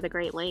limpkins to the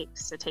Great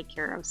Lakes to take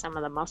care of some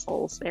of the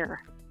mussels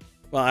there.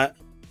 Well,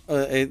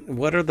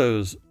 what are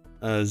those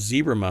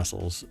zebra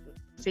mussels?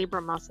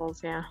 Zebra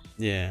mussels, yeah.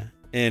 Yeah,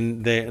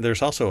 and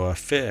there's also a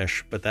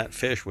fish, but that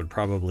fish would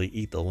probably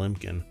eat the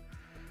limpkin.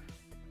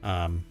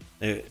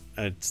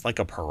 It's like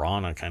a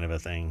piranha kind of a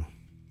thing,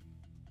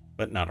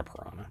 but not a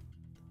piranha.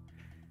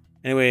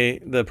 Anyway,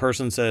 the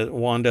person said,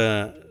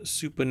 Wanda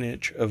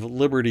Supanich of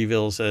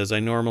Libertyville says, I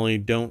normally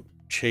don't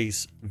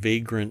chase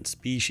vagrant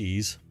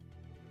species,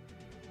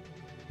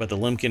 but the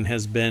limpkin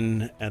has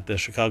been at the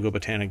Chicago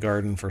Botanic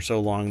Garden for so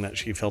long that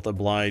she felt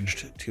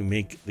obliged to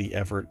make the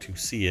effort to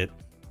see it,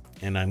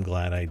 and I'm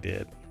glad I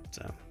did.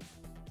 So,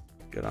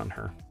 good on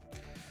her.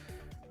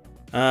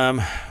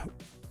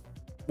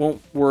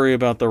 Won't worry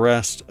about the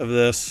rest of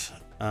this.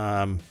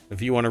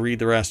 If you want to read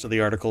the rest of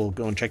the article,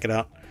 go and check it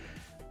out.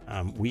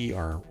 We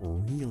are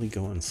really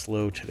going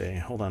slow today.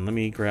 Hold on, let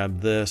me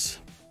grab this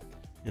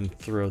and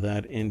throw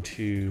that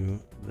into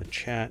the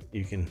chat.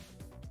 You can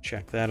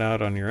check that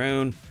out on your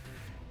own.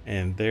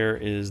 And there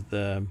is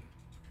the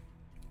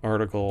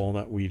article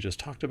that we just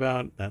talked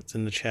about. That's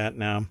in the chat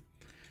now.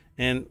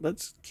 And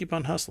let's keep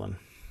on hustling.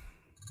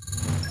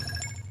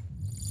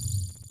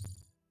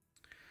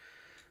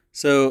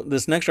 So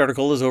this next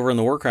article is over in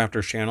the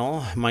Warcrafters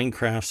channel.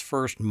 Minecraft's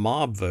first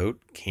mob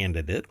vote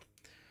candidate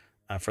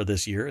for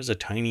this year is a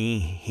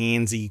tiny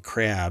handsy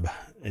crab.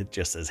 It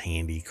just says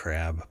handy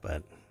crab,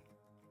 but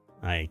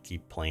I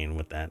keep playing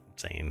with that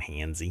saying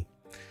handsy.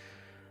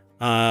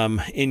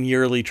 In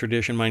yearly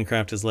tradition,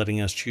 Minecraft is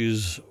letting us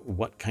choose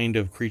what kind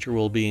of creature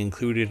will be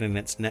included in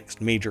its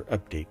next major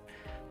update.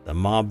 The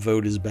mob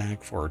vote is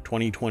back for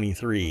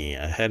 2023.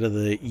 Ahead of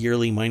the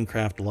yearly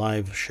Minecraft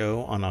live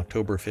show on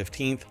October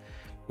 15th,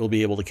 we'll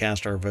be able to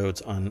cast our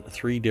votes on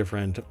 3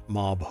 different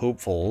mob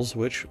hopefuls,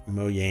 which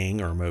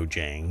Mojang or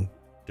Mojang,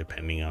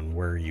 depending on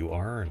where you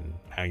are and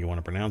how you want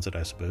to pronounce it,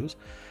 I suppose,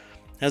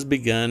 has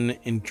begun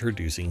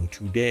introducing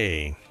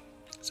today.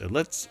 So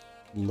let's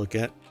look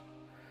at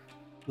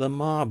the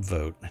mob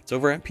vote. It's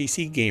over at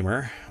PC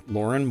Gamer.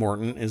 Lauren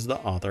Morton is the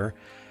author.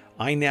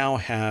 I now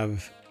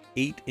have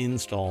 8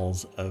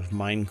 installs of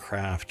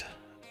Minecraft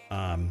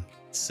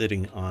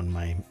sitting on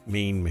my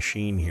main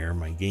machine here,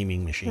 my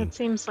gaming machine. That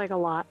seems like a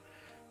lot.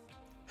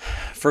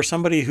 For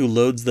somebody who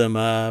loads them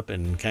up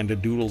and kind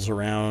of doodles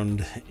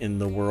around in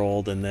the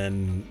world and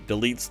then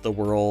deletes the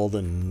world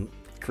and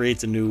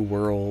creates a new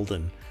world,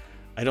 and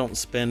I don't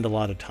spend a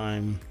lot of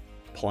time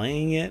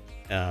playing it,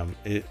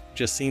 it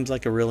just seems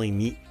like a really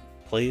neat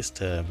place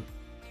to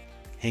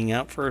hang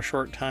out for a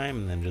short time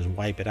and then just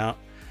wipe it out.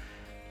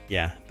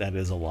 Yeah, that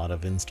is a lot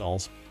of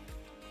installs.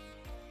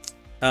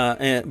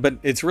 But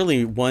it's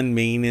really one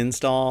main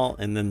install,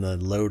 and then the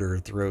loader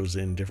throws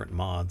in different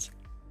mods.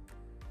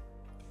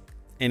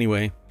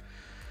 Anyway,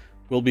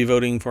 we'll be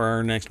voting for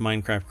our next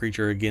Minecraft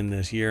creature again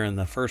this year, and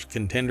the first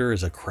contender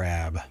is a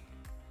crab.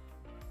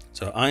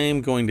 So I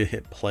am going to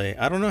hit play.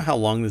 I don't know how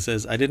long this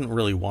is. I didn't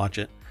really watch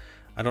it.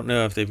 I don't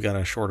know if they've got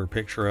a shorter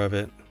picture of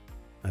it.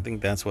 I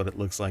think that's what it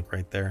looks like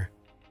right there.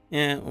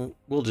 Yeah,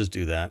 we'll just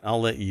do that.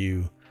 I'll let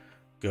you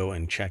go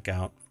and check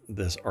out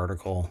this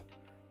article.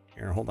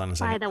 Here, hold on a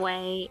second. By the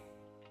way,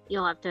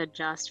 you'll have to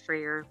adjust for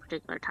your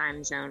particular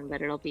time zone,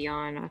 but it'll be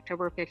on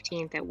October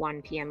 15th at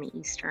 1 p.m.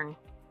 Eastern.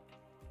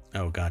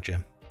 Oh,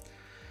 gotcha.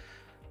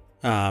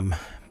 And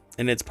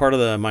it's part of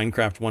the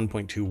Minecraft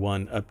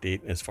 1.21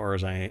 update, as far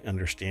as I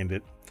understand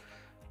it.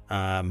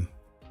 They're on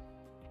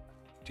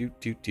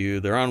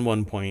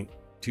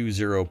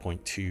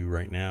 1.20.2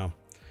 right now.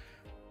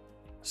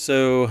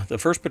 So the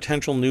first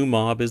potential new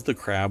mob is the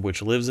crab,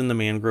 which lives in the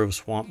mangrove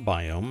swamp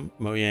biome.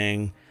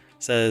 Mojang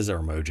says, or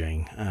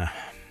Mojang, I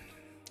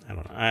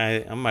don't know.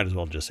 I might as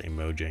well just say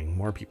Mojang.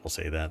 More people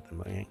say that than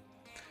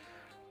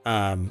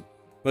Mojang.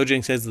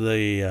 Mojang says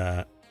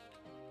the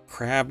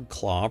crab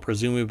claw,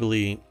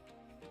 presumably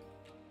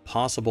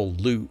possible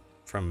loot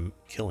from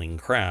killing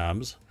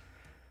crabs,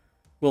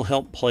 will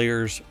help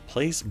players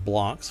place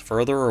blocks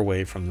further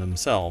away from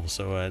themselves.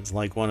 So it's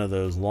like one of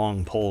those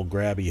long pole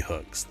grabby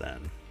hooks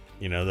then.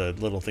 You know, the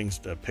little things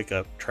to pick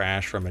up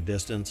trash from a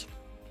distance.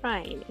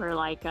 Right, or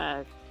like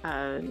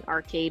an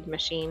arcade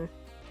machine.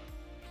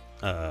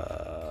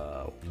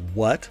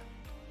 What?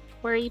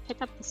 Where you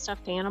pick up the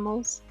stuffed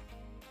animals.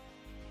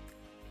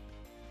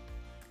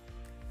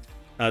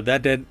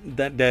 That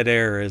dead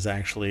air is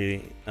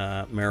actually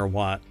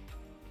Merawatt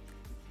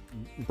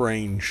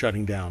brain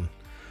shutting down.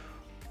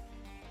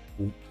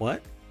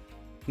 What?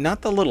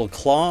 Not the little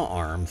claw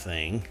arm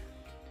thing.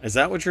 Is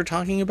that what you're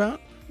talking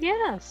about?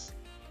 Yes.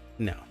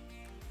 No.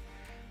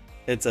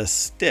 It's a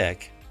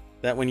stick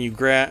that when you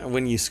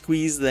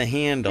squeeze the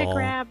handle to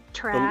grab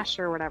trash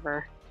or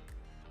whatever.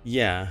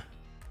 Yeah.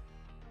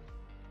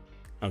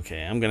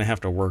 Okay, I'm gonna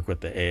have to work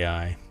with the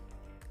AI.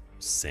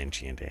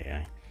 Sentient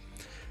AI.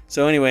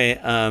 So anyway,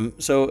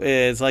 so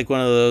it's like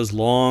one of those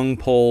long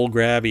pole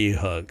grabby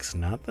hooks,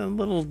 not the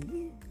little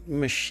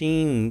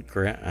machine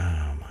oh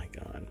my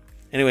god.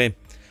 Anyway,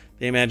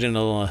 they imagine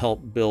it'll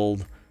help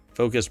build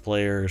focused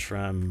players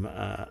from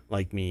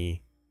like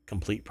me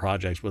complete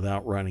projects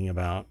without running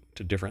about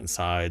to different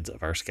sides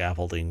of our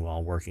scaffolding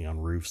while working on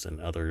roofs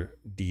and other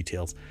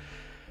details.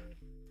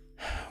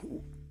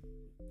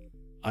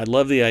 I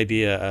love the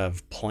idea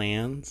of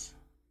plans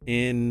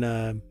in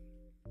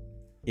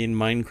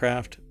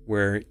Minecraft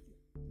where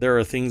there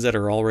are things that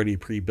are already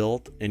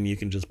pre-built and you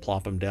can just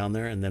plop them down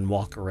there and then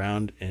walk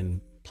around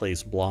and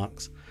place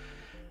blocks.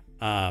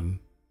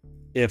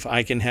 If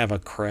I can have a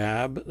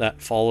crab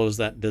that follows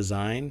that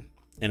design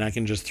and I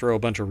can just throw a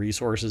bunch of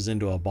resources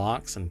into a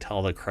box and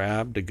tell the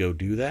crab to go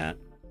do that,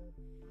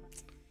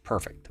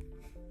 perfect.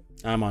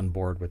 I'm on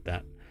board with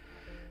that.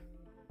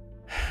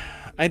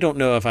 I don't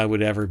know if I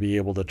would ever be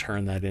able to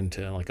turn that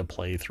into like a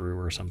playthrough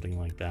or something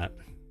like that.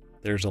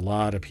 There's a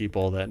lot of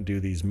people that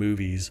do these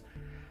movies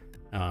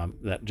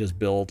that just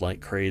build like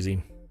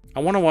crazy.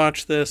 I want to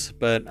watch this,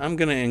 but I'm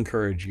going to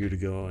encourage you to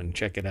go and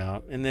check it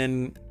out and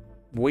then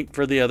wait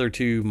for the other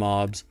two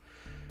mobs,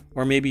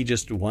 or maybe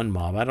just one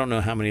mob. I don't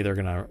know how many they're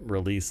going to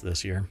release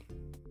this year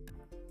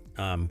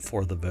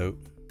for the vote.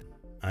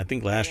 I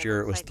think last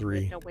year it was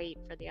 3. To wait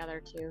for the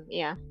other two.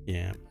 Yeah.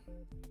 Yeah.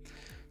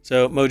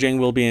 So Mojang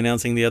will be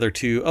announcing the other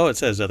 2. Oh, it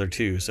says other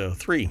 2, so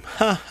 3.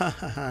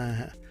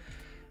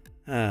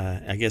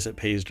 I guess it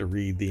pays to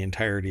read the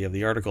entirety of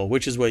the article,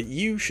 which is what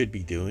you should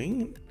be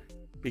doing,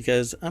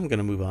 because I'm going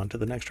to move on to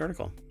the next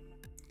article.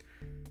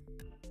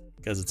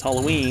 Because it's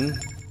Halloween,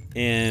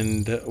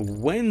 and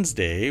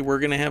Wednesday we're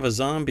going to have a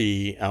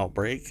zombie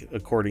outbreak,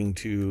 according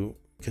to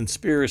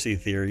conspiracy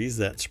theories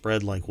that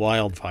spread like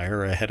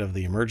wildfire ahead of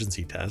the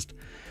emergency test,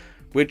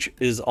 which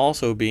is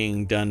also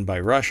being done by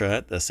Russia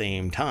at the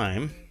same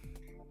time.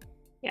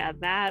 Yeah,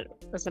 that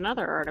was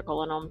another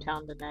article in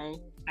Hometown Today.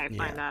 I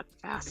find that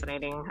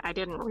fascinating. I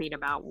didn't read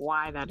about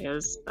why that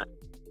is, but...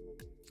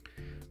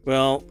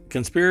 Well,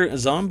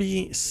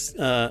 zombie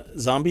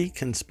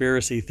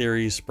conspiracy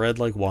theories spread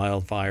like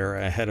wildfire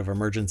ahead of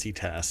emergency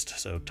test.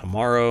 So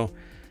tomorrow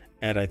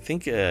at, I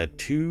think,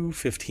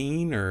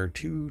 2:15 or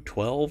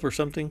 2:12 or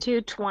something?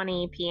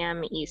 2:20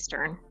 p.m.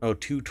 Eastern. Oh,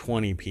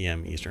 2:20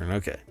 p.m. Eastern.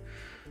 Okay.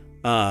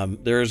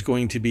 There's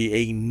going to be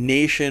a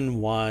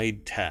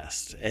nationwide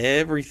test.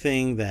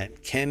 Everything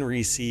that can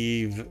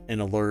receive an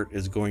alert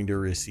is going to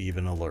receive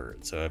an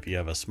alert. So if you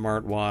have a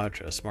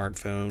smartwatch, a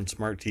smartphone,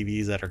 smart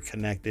TVs that are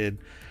connected,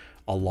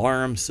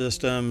 alarm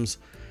systems,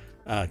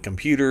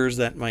 computers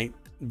that might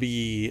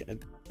be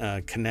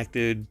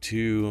connected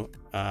to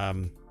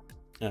an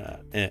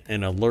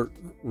alert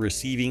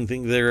receiving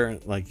thing, there,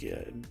 like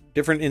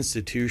different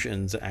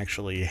institutions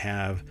actually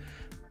have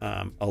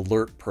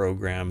alert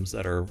programs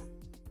that are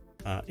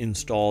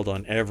installed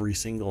on every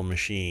single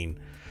machine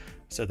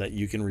so that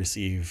you can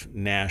receive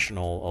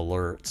national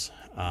alerts.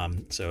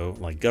 So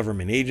like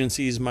government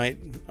agencies might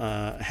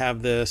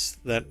have this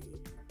that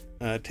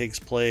takes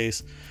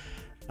place.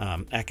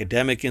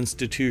 Academic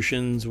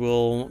institutions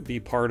will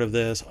be part of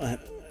this.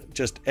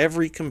 Just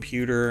every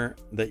computer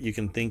that you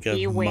can think of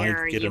might get an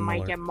alert. You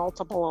might get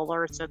multiple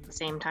alerts at the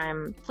same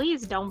time.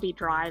 Please don't be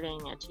driving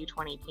at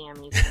 2:20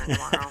 p.m. Eastern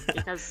tomorrow,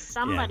 because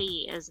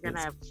somebody is going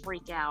to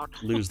freak out.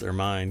 Lose their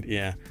mind,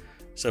 yeah.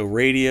 So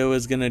radio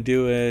is going to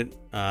do it.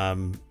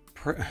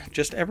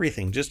 Just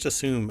everything. Just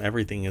assume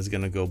everything is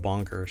going to go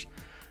bonkers.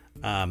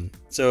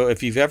 So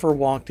if you've ever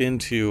walked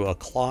into a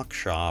clock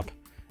shop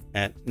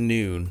at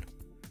noon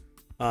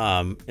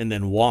and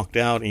then walked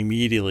out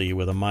immediately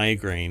with a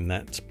migraine,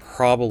 that's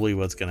probably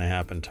what's going to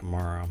happen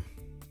tomorrow.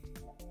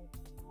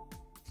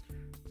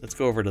 Let's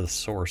go over to the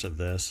source of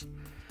this,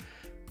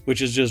 which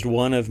is just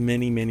one of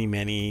many, many,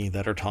 many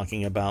that are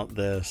talking about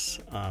this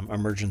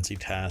emergency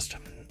test.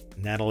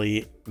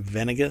 Natalie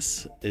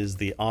Venegas is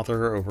the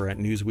author over at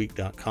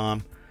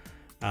Newsweek.com.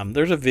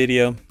 There's a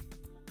video.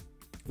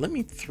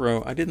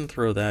 I didn't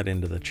throw that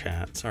into the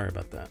chat. Sorry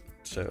about that.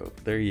 So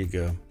there you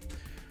go.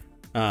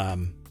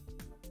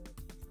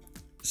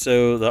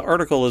 So the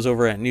article is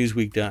over at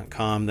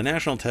Newsweek.com. The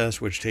national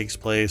test, which takes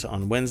place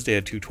on Wednesday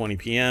at 2:20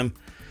 p.m.,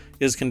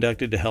 is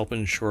conducted to help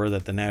ensure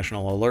that the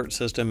national alert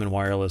system and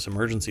wireless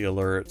emergency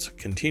alerts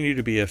continue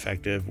to be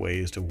effective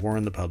ways to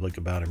warn the public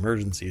about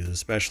emergencies,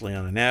 especially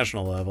on a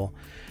national level,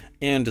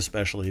 and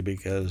especially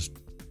because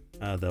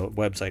the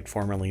website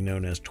formerly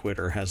known as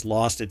Twitter has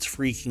lost its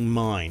freaking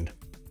mind.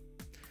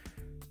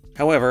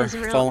 However,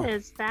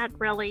 is that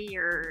really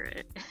your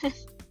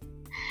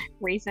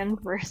reason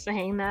for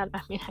saying that?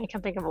 I mean, I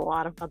can think of a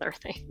lot of other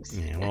things.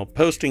 Yeah, well,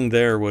 posting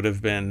there would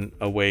have been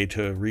a way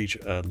to reach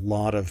a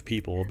lot of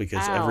people,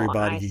 because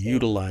everybody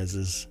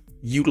utilized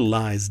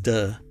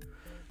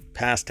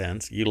past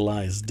tense,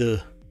 utilized.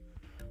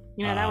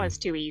 That was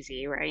too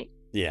easy, right?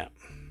 Yeah.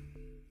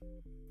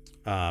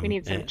 We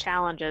need some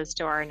challenges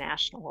to our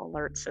national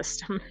alert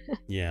system.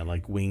 Yeah,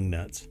 like wing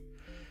nuts.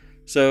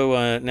 So,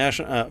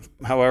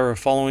 however,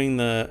 following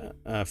the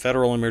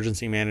Federal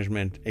Emergency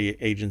Management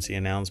Agency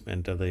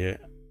announcement of the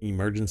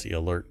emergency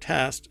alert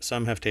test,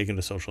 some have taken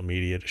to social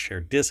media to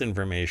share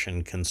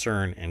disinformation,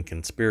 concern, and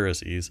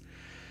conspiracies.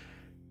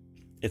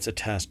 It's a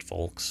test,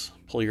 folks.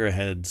 Pull your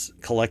heads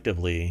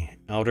collectively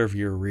out of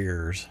your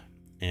rears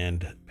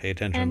and pay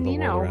attention to the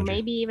world around you.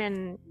 Maybe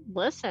even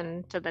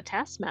listen to the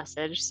test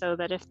message so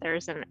that if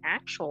there's an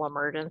actual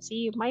emergency,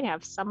 you might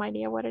have some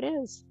idea what it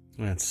is.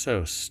 That's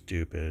so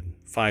stupid.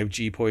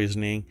 5G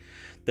poisoning.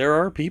 There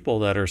are people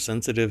that are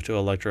sensitive to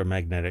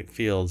electromagnetic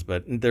fields,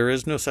 but there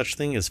is no such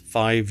thing as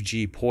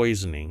 5G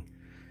poisoning.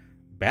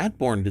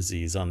 Bat-borne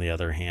disease, on the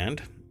other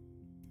hand,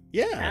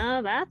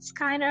 yeah. That's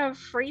kind of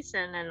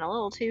recent and a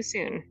little too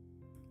soon.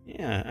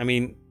 Yeah, I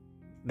mean,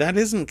 that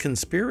isn't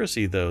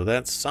conspiracy, though.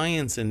 That's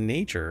science in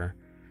nature.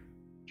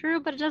 True,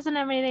 but it doesn't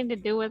have anything to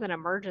do with an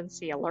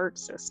emergency alert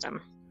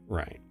system.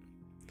 Right.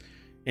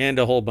 And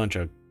a whole bunch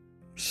of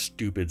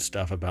stupid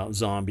stuff about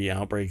zombie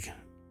outbreak.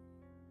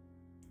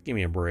 Give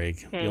me a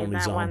break. Okay, The only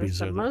that one's zombies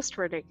the are most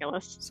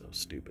ridiculous. so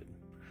stupid.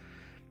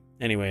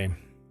 Anyway.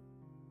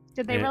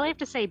 Did they really have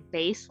to say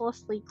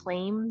baselessly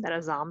claim that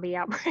a zombie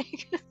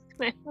outbreak is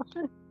going to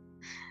happen?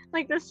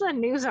 Like, this is a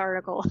news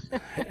article.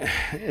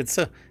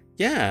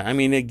 Yeah, I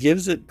mean, it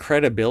gives it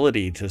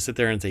credibility to sit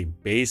there and say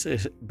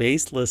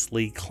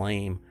baselessly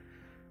claim.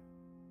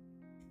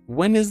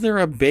 When is there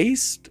a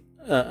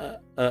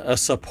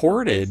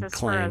supported basis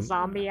claim for a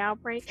zombie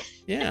outbreak?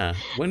 Yeah,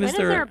 when is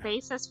there... there a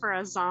basis for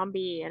a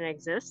zombie in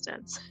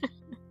existence?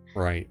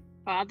 Right.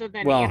 Other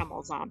than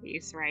animal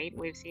zombies, right?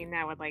 We've seen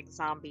that with like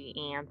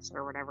zombie ants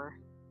or whatever.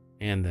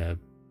 And the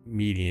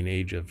median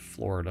age of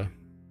Florida.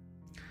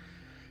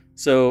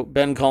 So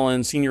Ben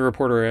Collins, senior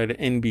reporter at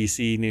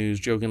NBC News,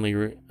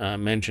 jokingly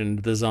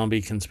mentioned the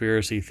zombie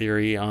conspiracy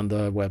theory on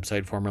the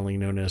website formerly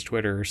known as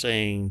Twitter,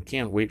 saying,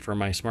 "Can't wait for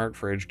my smart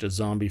fridge to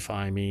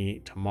zombify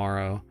me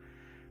tomorrow."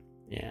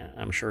 Yeah,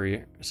 I'm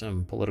sure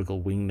some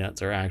political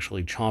wingnuts are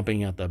actually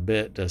chomping at the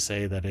bit to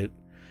say that it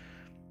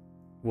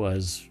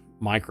was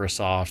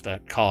Microsoft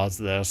that caused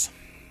this.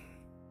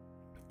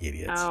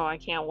 Idiots. Oh, I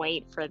can't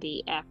wait for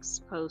the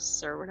X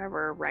posts or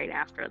whatever right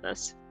after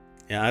this.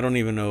 Yeah, I don't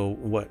even know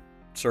what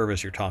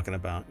service you're talking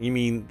about. You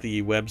mean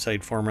the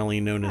website formerly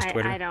known as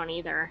Twitter? I don't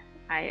either.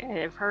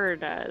 I've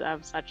heard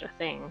of such a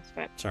thing,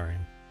 but... Sorry.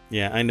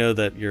 Yeah, I know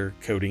that your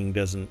coding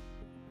doesn't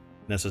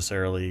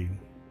necessarily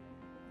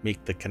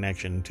make the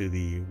connection to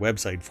the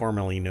website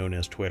formerly known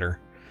as Twitter.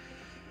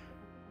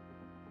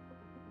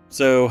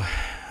 So,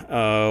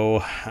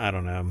 I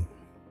don't know.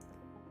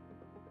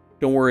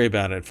 Don't worry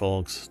about it,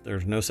 folks.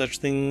 There's no such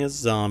thing as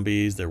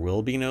zombies. There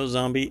will be no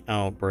zombie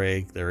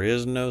outbreak. There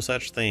is no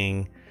such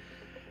thing.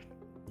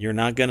 You're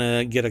not going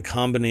to get a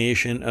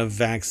combination of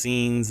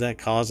vaccines that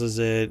causes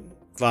it.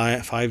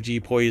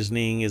 5G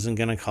poisoning isn't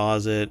going to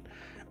cause it.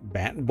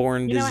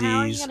 Bat-borne disease. How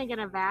are you going to get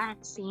a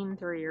vaccine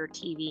through your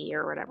TV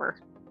or whatever?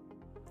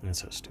 That's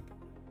so stupid.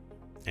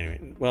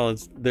 Anyway, well,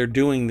 they're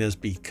doing this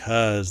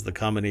because the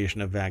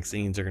combination of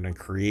vaccines are going to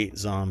create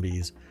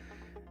zombies,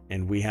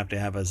 and we have to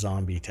have a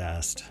zombie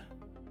test.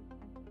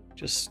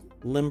 Just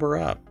limber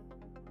up.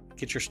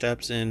 Get your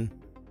steps in.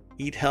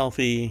 Eat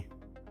healthy.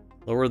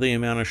 Lower the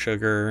amount of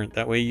sugar.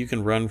 That way you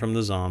can run from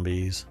the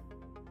zombies.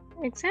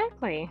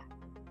 Exactly.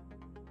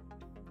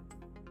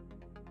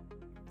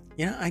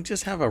 Yeah, I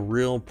just have a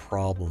real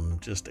problem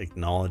just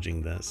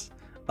acknowledging this,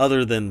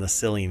 other than the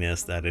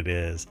silliness that it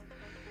is.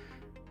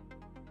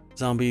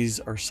 Zombies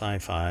are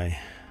sci-fi.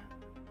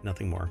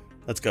 Nothing more.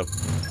 Let's go.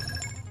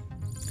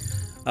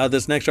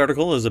 This next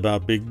article is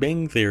about Big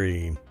Bang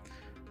Theory.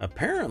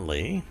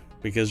 Apparently,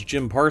 because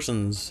Jim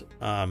Parsons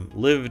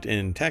lived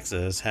in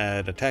Texas,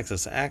 had a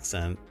Texas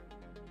accent,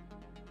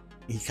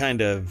 he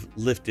kind of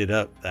lifted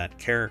up that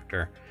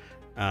character.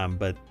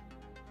 But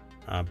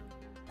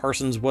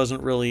Parsons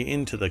wasn't really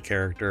into the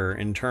character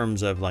in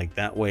terms of like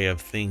that way of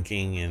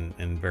thinking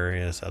and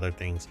various other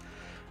things.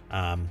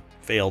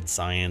 Failed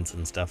science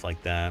and stuff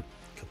like that.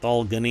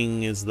 Cathal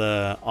Gunning is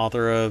the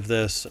author of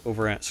this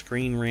over at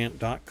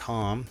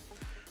ScreenRant.com.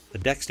 The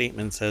deck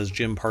statement says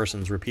Jim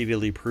Parsons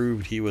repeatedly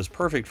proved he was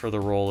perfect for the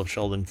role of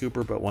Sheldon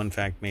Cooper, but one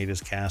fact made his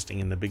casting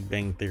in The Big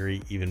Bang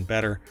Theory even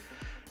better.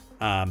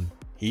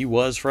 He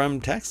was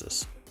from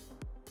Texas.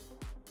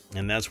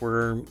 And that's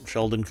where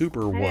Sheldon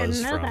Cooper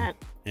was from. That.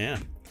 Yeah.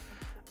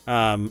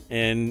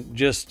 And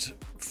just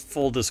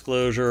full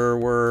disclosure,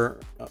 we're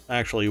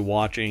actually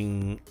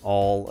watching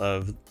all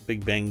of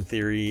Big Bang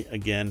Theory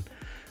again.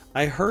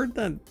 I thought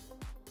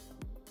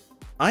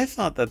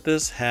that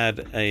this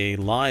had a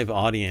live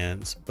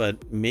audience,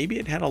 but maybe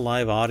it had a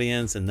live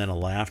audience and then a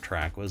laugh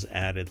track was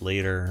added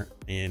later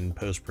in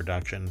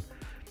post-production,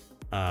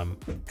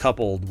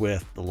 coupled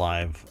with the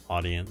live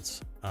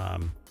audience.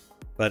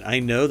 But I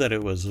know that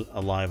it was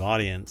a live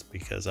audience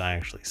because I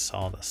actually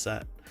saw the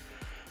set.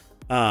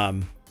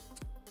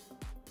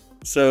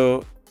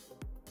 So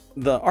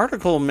the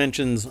article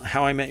mentions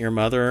How I Met Your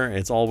Mother,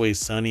 It's Always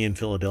Sunny in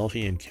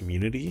Philadelphia, and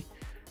Community.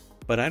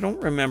 But I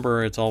don't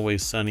remember It's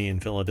Always Sunny in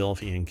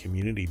Philadelphia and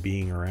Community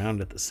being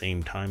around at the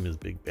same time as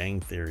Big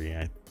Bang Theory.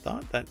 I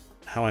thought that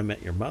How I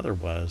Met Your Mother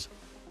was,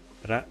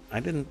 but I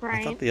didn't.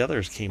 Right. I thought the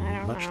others came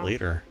much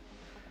later.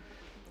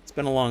 It's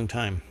been a long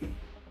time.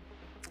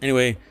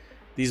 Anyway,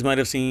 these might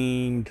have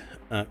seemed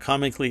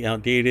comically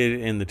outdated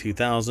in the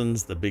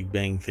 2000s. The Big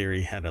Bang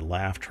Theory had a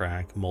laugh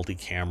track,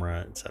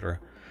 multi-camera, etc.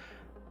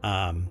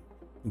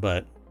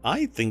 But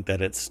I think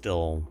that it's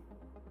still...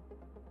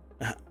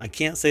 I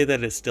can't say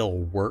that it still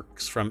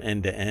works from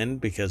end to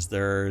end because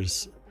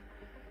there's...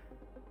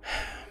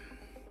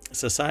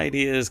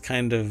 society is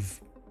kind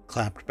of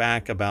clapped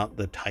back about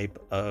the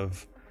type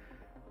of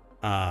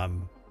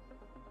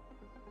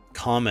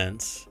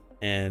comments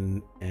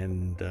and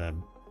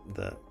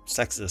the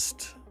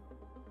sexist,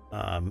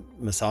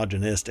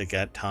 misogynistic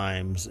at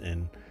times,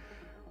 and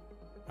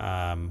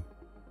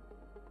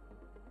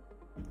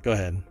go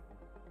ahead.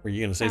 Were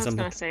you going to say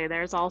something? I was going to say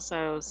there's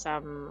also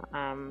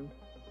some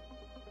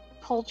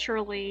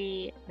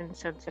culturally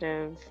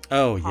insensitive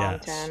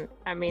content. Yes.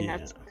 I mean,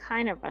 that's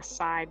kind of a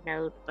side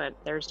note, but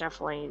there's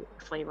definitely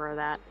a flavor of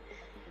that.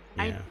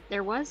 Yeah.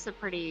 There was a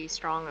pretty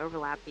strong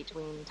overlap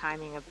between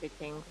timing of Big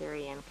Bang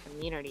Theory and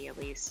Community, at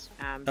least.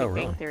 Big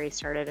Bang Theory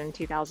started in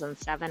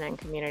 2007 and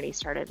Community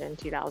started in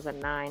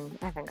 2009.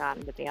 I haven't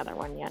gotten to the other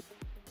one yet.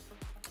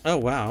 Oh,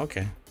 wow.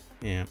 Okay.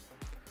 Yeah.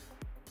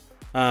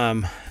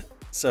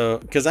 So,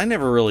 because I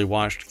never really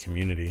watched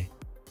Community,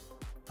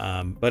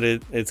 but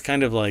it's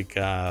kind of like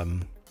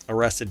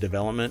Arrested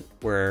Development,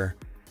 where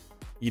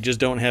you just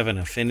don't have an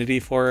affinity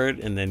for it,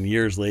 and then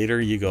years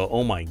later you go,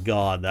 oh my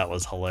god, that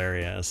was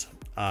hilarious.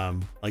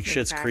 Like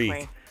Schitt's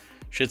Creek.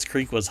 Schitt's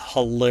Creek was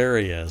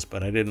hilarious,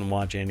 but I didn't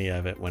watch any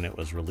of it when it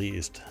was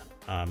released.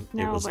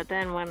 But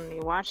then when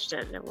you watched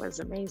it, it was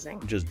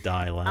amazing. Just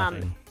die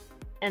laughing.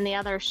 And the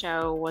other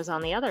show was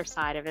on the other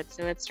side of it,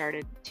 so it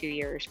started 2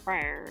 years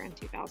prior in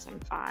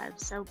 2005.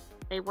 So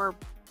they were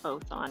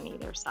both on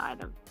either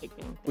side of Big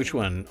Bang Theory. Which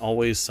one?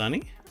 Always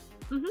Sunny?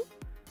 Mm-hmm.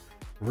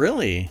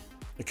 Really?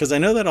 Because I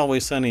know that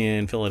Always Sunny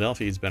in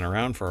Philadelphia has been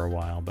around for a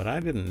while, but I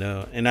didn't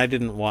know, and I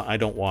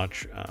don't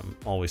watch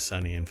Always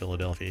Sunny in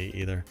Philadelphia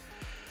either.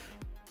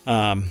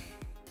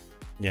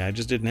 Yeah, I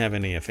just didn't have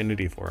any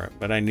affinity for it,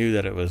 but I knew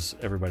that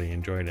everybody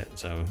enjoyed it,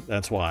 so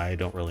that's why I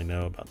don't really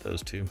know about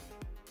those two.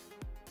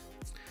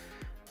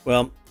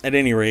 Well, at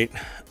any rate,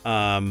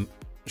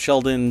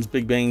 Sheldon's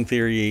Big Bang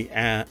Theory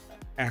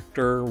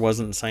actor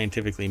wasn't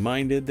scientifically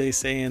minded, they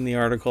say in the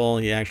article.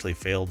 He actually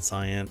failed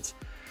science.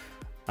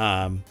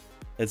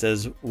 It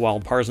says, while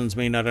Parsons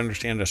may not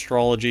understand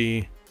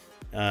astrology,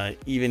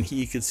 even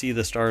he could see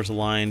the stars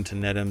align to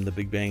net him the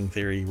Big Bang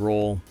Theory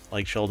role.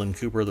 Like Sheldon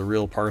Cooper, the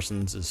real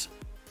Parsons is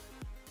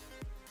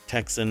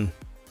Texan,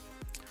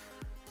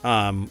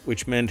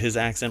 which meant his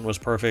accent was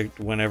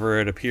perfect whenever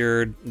it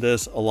appeared.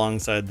 This,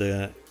 alongside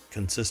the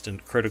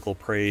consistent critical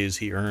praise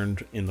he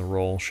earned in the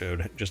role,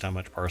 showed just how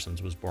much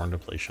Parsons was born to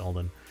play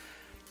Sheldon.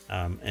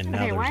 And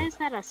now why is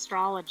that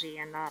astrology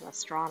and not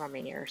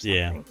astronomy or something?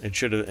 Yeah, it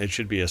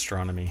should be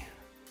astronomy,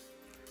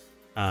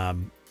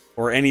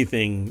 or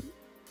anything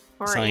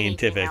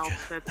scientific. Anything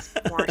else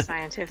that's more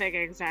scientific,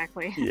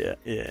 exactly.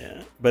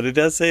 Yeah, but it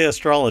does say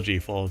astrology,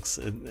 folks.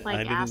 Like I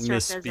didn't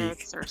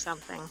astrophysics misspeak or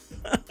something.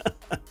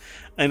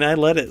 And I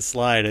let it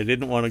slide. I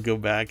didn't want to go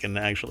back and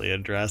actually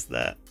address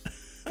that.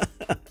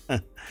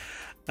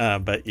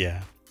 But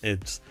yeah,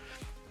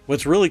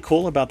 what's really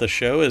cool about the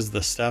show is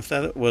the stuff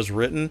that was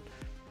written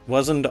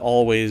wasn't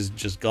always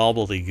just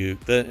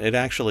gobbledygook. It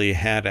actually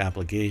had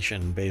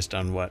application based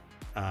on what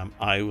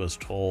I was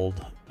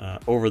told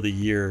over the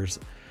years.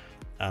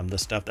 The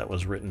stuff that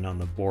was written on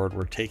the board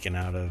were taken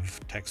out of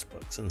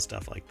textbooks and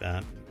stuff like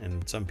that,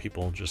 and some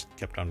people just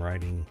kept on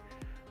writing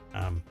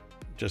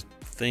just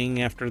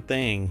thing after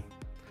thing.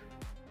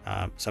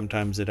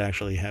 Sometimes it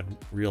actually had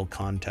real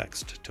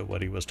context to what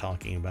he was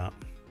talking about.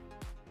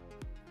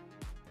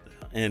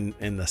 And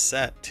the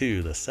set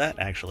too. The set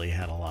actually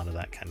had a lot of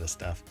that kind of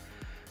stuff.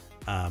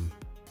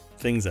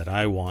 Things that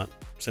I want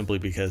simply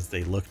because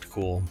they looked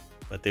cool,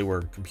 but they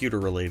were computer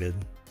related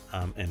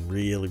and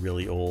really,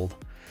 really old.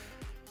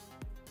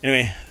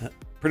 Anyway,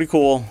 pretty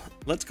cool.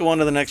 Let's go on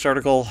to the next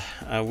article.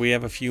 We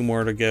have a few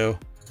more to go.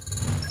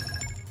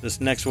 This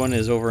next one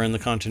is over in the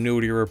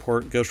continuity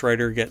report. Ghost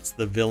Rider gets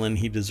the villain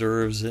he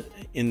deserves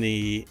in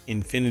the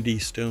Infinity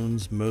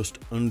Stone's most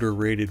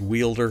underrated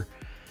wielder.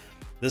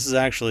 This is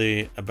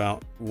actually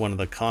about one of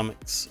the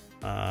comics.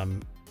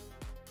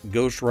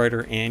 Ghost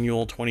Rider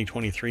Annual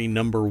 2023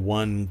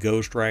 #1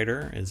 Ghost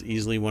Rider is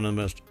easily one of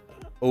the most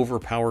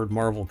overpowered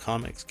Marvel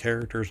Comics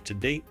characters to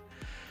date.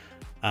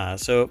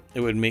 So it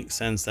would make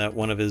sense that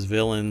one of his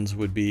villains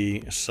would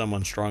be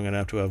someone strong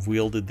enough to have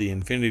wielded the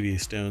Infinity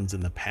Stones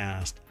in the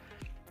past.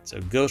 So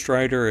Ghost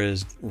Rider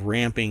is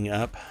ramping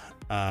up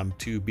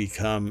to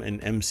become an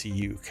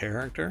MCU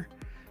character.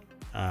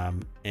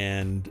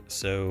 And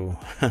so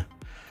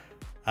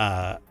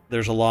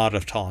there's a lot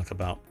of talk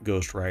about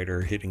Ghost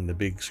Rider hitting the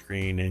big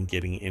screen and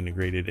getting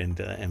integrated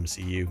into the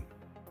MCU.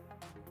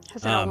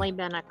 Has it only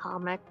been a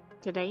comic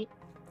to date?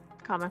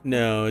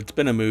 No, it's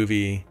been a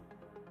movie.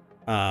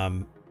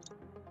 And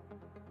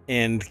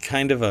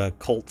kind of a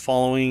cult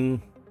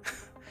following.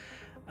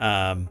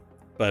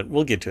 But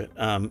we'll get to it.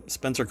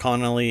 Spencer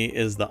Connolly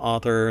is the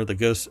author.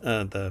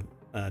 The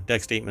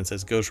deck statement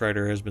says Ghost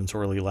Rider has been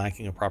sorely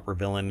lacking a proper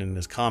villain in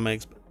his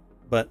comics,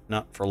 but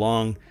not for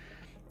long,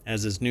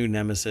 as his new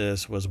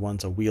nemesis was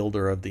once a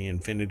wielder of the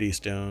Infinity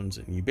Stones,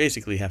 and you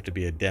basically have to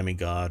be a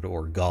demigod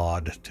or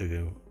god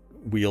to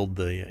wield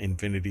the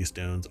Infinity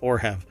Stones, or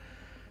have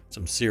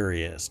some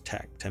serious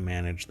tech to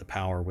manage the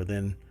power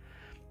within.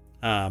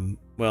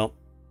 Well,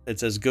 it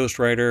says Ghost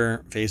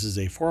Rider faces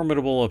a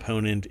formidable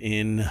opponent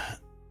in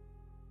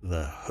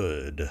the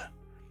Hood,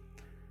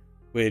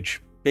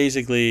 which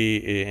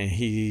basically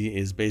he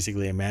is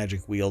basically a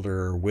magic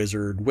wielder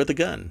wizard with a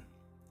gun.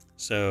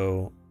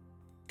 So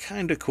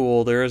kind of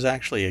cool. There is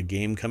actually a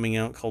game coming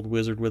out called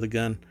Wizard with a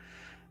Gun.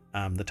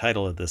 The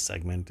title of this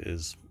segment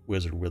is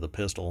Wizard with a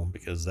Pistol,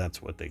 because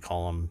that's what they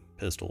call them,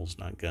 pistols,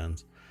 not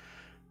guns.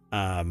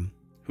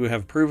 Who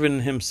have proven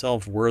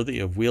himself worthy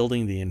of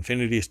wielding the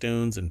Infinity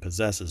Stones and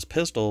possesses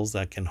pistols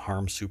that can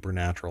harm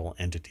supernatural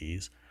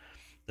entities.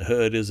 The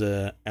Hood is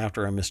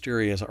after a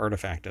mysterious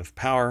artifact of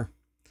power,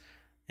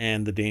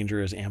 and the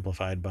danger is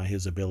amplified by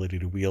his ability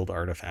to wield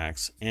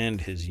artifacts and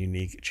his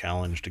unique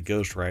challenge to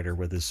Ghost Rider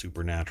with his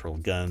supernatural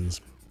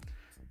guns.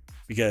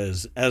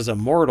 Because as a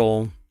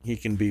mortal, he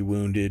can be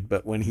wounded,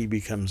 but when he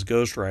becomes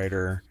Ghost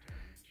Rider,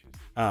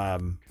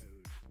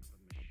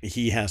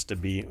 he has to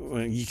be,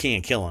 you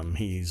can't kill him.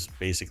 He's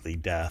basically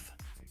death.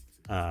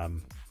 But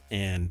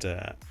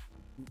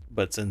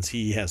since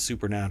he has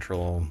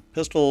supernatural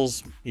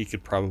pistols, he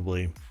could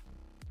probably,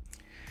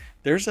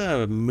 there's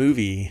a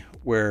movie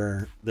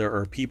where there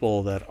are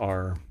people that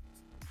are,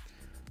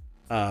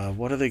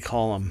 what do they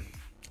call them?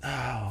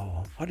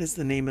 Oh, what is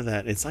the name of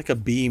that? It's like a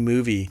B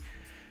movie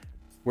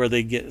where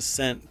they get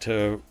sent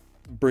to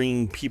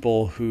bring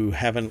people who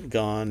haven't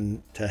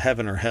gone to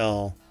heaven or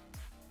hell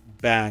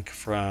back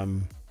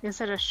from. Is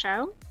it a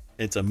show?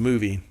 It's a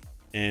movie,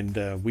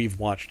 and we've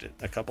watched it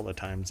a couple of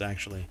times,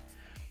 actually.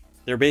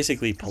 They're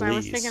basically police. I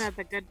was thinking of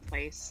The Good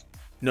Place.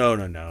 No,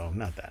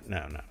 not that.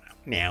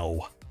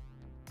 No.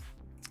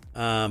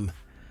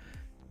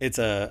 It's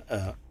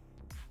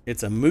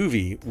a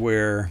movie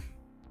where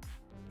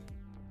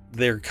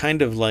they're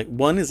kind of like,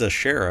 one is a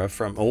sheriff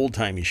from Old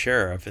Timey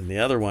Sheriff, and the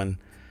other one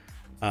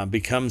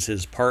becomes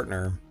his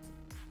partner.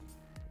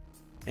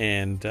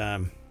 And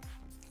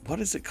what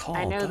is it called?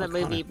 I know the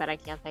movie, but I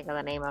can't think of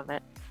the name of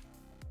it.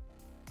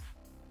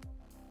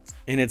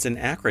 And it's an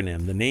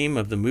acronym. The name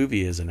of the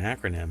movie is an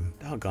acronym.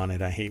 Doggone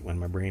it, I hate when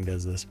my brain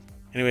does this.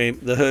 Anyway,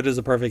 the Hood is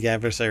a perfect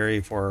adversary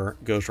for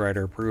Ghost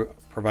Rider,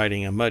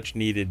 providing a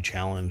much-needed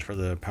challenge for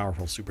the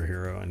powerful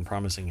superhero and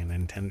promising an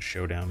intense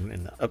showdown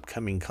in the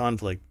upcoming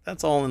conflict.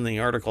 That's all in the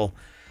article,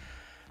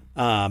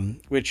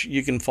 which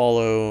you can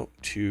follow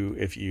to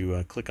if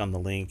you click on the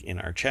link in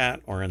our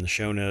chat or in the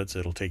show notes.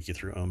 It'll take you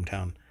through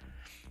ohmTown.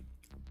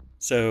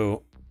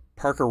 So,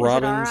 Parker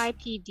Robbins. Is it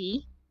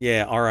RIPD?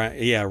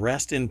 Yeah,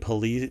 Rest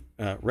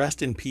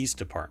in Peace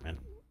Department.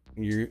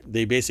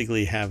 They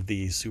basically have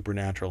these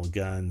supernatural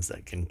guns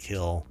that can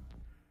kill,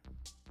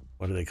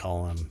 what do they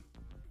call them?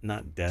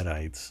 Not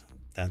deadites.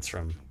 That's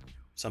from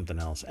something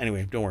else.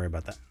 Anyway, don't worry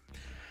about that.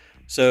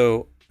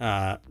 So,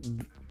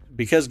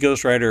 because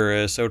Ghost Rider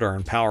is so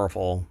darn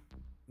powerful,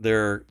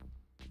 they're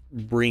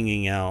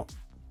bringing out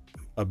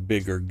a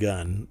bigger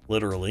gun,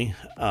 literally,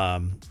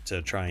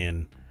 to try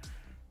and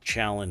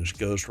challenge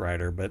Ghost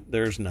Rider, but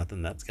there's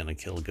nothing that's going to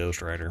kill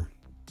Ghost Rider.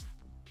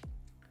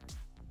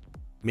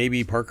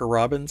 Maybe Parker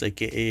Robbins,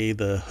 aka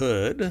the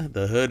Hood.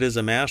 The Hood is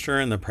a master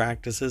in the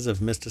practices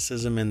of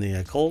mysticism and the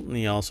occult, and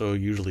he also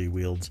usually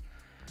wields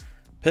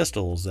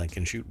pistols that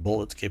can shoot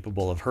bullets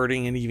capable of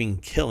hurting and even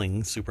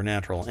killing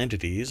supernatural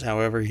entities.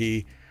 However,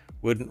 he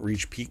wouldn't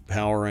reach peak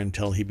power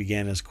until he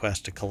began his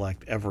quest to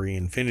collect every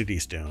Infinity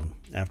Stone.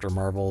 After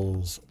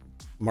Marvel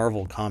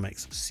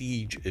Comics'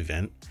 Siege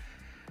event,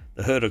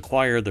 the Hood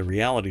acquired the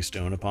Reality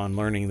Stone upon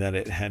learning that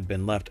it had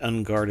been left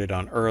unguarded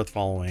on Earth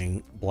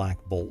following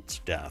Black Bolt's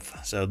death.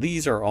 So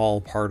these are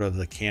all part of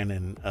the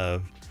canon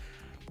of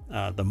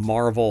the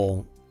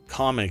Marvel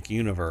comic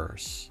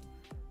universe.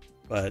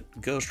 But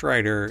Ghost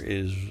Rider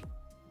is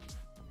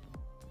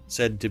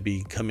said to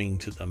be coming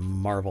to the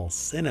Marvel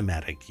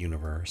Cinematic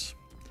Universe.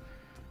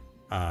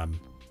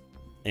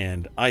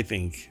 And I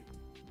think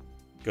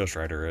Ghost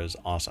Rider is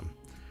awesome.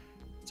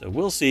 So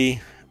we'll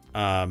see.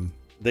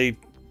 They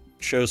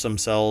show some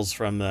cells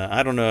from the,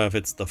 I don't know if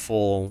it's the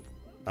full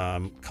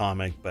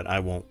comic, but I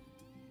won't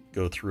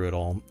go through it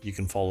all. You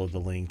can follow the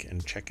link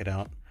and check it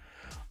out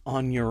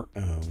on your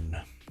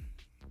own.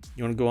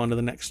 You want to go on to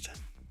the next?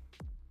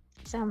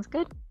 Sounds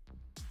good.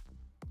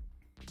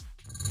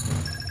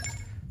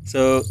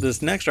 So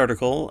this next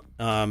article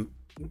kind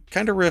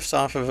of riffs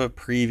off of a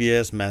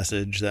previous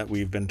message that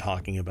we've been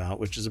talking about,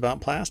 which is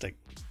about plastic.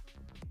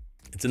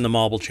 It's in the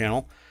Marvel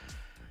channel.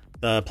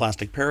 The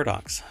plastic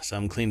paradox.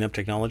 Some cleanup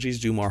technologies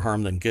do more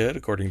harm than good,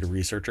 according to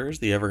researchers.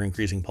 The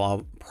ever-increasing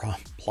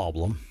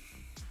problem.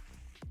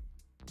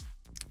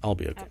 I'll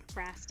be okay. Of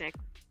plastic.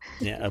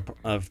 Yeah,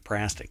 of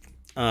plastic.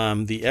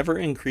 The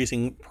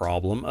ever-increasing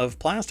problem of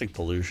plastic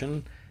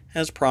pollution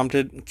has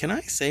prompted... Can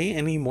I say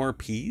any more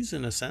P's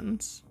in a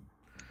sentence?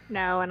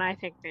 No, and I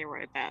think they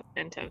wrote that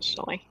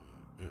intentionally.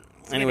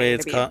 Anyway,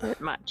 it's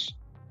much.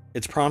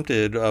 It's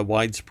prompted a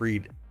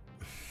widespread...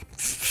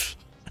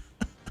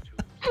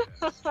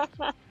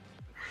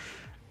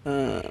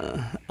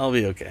 I'll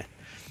be okay.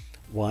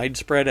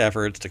 Widespread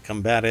efforts to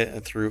combat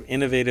it through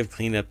innovative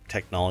cleanup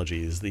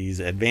technologies. These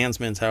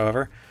advancements,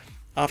 however,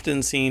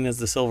 often seen as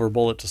the silver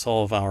bullet to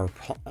solve our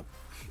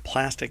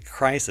plastic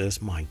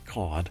crisis, my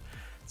God,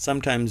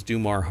 sometimes do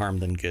more harm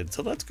than good.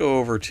 So let's go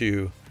over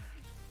to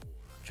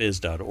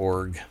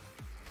phys.org.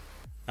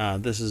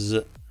 This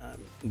is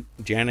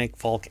Jannik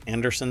Falk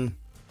Andersen,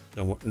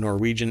 the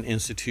Norwegian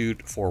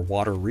Institute for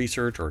Water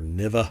Research, or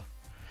NIVA.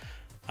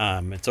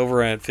 It's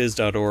over at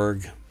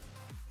phys.org.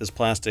 This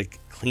plastic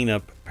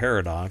cleanup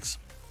paradox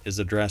is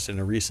addressed in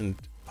a recent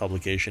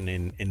publication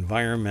in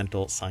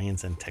Environmental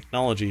Science and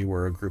Technology,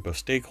 where a group of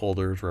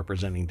stakeholders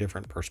representing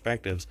different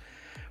perspectives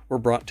were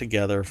brought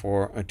together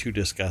to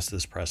discuss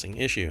this pressing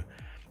issue.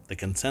 The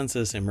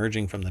consensus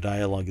emerging from the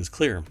dialogue is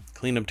clear.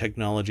 Cleanup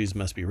technologies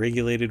must be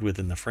regulated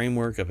within the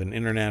framework of an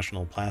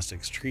international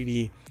plastics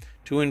treaty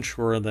to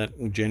ensure that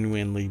they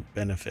genuinely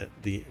benefit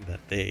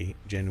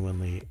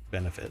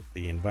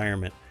the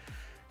environment.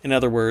 In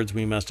other words,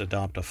 we must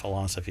adopt a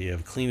philosophy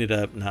of clean it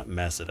up, not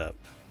mess it up.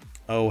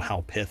 Oh,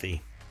 how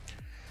pithy.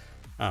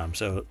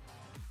 So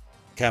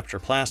capture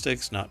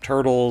plastics, not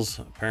turtles.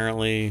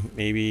 Apparently,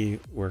 maybe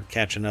we're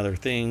catching other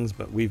things,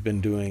 but we've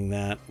been doing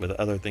that with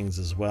other things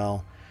as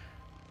well.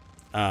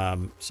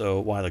 So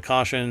why the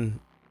caution?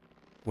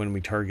 When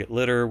we target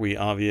litter, we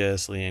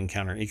obviously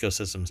encounter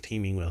ecosystems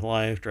teeming with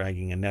life.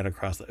 Dragging a net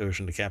across the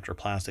ocean to capture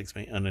plastics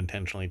may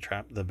unintentionally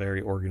trap the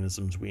very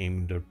organisms we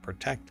aim to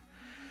protect.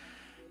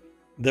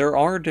 There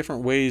are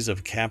different ways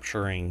of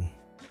capturing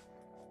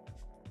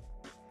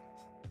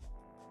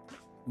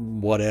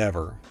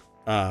whatever.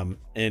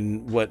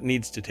 And what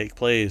needs to take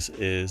place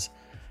is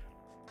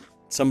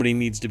somebody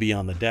needs to be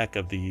on the deck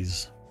of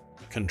these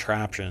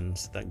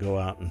contraptions that go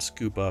out and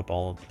scoop up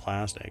all of the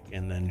plastic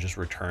and then just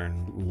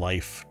return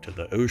life to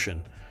the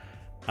ocean.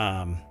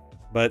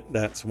 But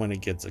that's when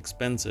it gets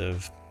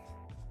expensive.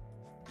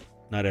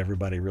 Not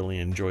everybody really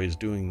enjoys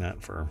doing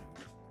that for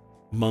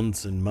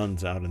months and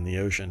months out in the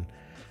ocean.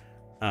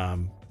 But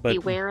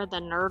beware the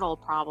nurdle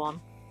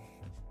problem.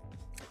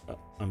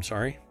 I'm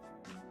sorry?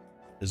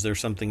 Is there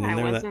something in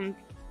there that...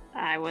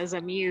 I was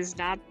amused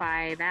not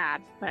by that,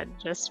 but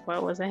just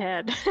what was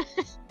ahead.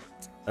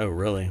 Oh,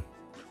 really?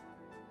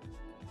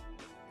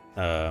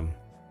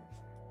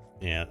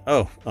 Yeah.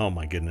 Oh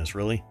my goodness,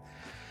 really?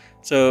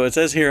 So it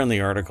says here in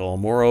the article,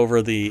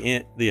 moreover,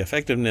 the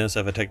effectiveness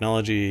of a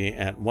technology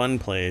at one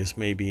place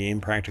may be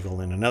impractical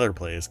in another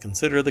place.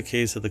 Consider the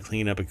case of the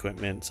cleanup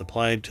equipment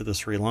supplied to the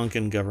Sri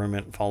Lankan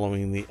government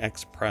following the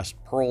Express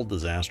Pearl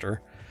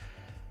disaster,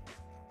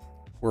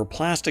 where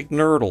plastic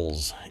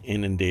nurdles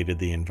inundated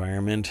the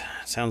environment.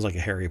 Sounds like a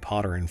Harry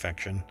Potter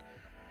infection.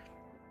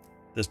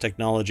 This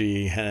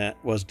technology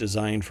was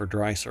designed for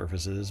dry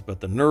surfaces, but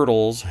the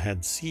nurdles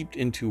had seeped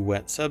into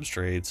wet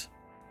substrates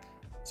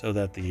so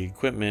that the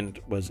equipment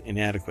was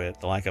inadequate.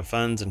 The lack of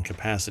funds and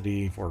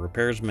capacity for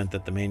repairs meant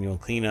that the manual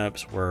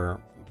cleanups were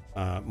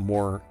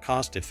more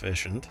cost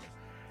efficient.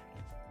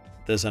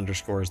 This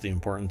underscores the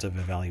importance of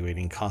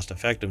evaluating cost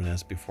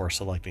effectiveness before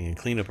selecting a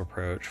cleanup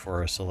approach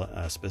for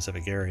a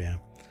specific area.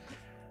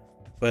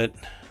 But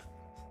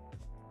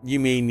you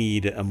may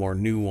need a more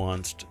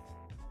nuanced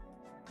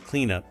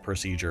cleanup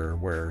procedure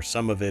where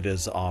some of it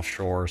is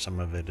offshore, some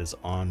of it is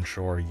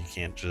onshore. You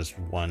can't just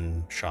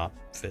one shop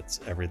fits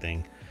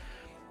everything.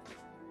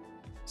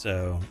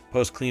 So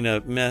post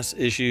cleanup mess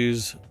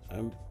issues.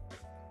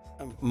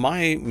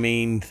 My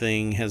main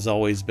thing has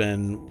always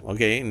been,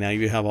 okay, now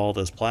you have all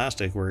this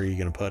plastic, where are you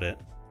going to put it?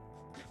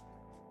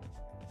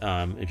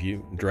 If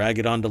you drag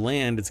it onto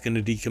land, it's going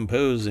to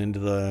decompose into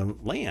the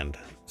land.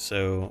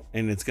 So,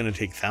 and it's going to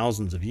take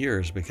thousands of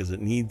years because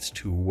it needs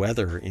to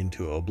weather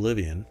into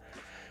oblivion,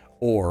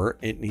 or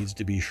it needs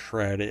to be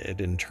shredded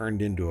and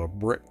turned into a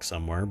brick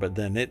somewhere, but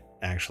then it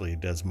actually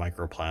does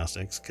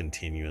microplastics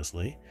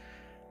continuously.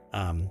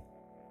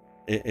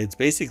 It's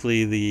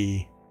basically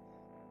the,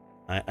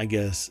 I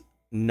guess,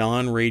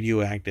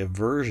 non-radioactive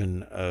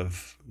version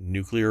of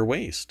nuclear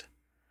waste.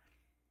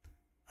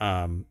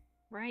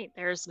 Right.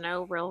 There's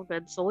no real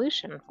good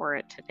solution for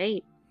it to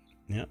date.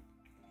 Yeah.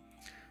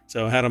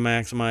 So how to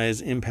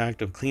maximize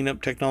impact of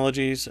cleanup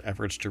technologies.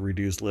 Efforts to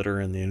reduce litter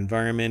in the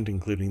environment,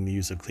 including the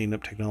use of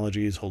cleanup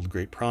technologies, hold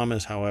great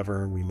promise.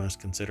 However, we must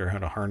consider how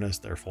to harness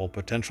their full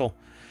potential.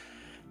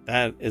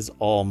 That is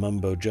all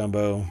mumbo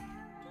jumbo.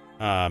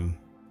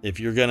 If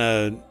you're going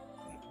to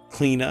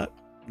clean up,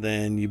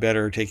 then you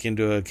better take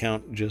into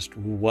account just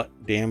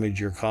what damage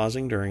you're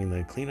causing during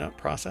the cleanup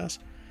process.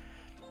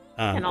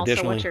 And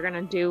also what you're going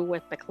to do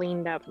with the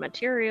cleaned up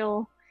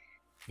material,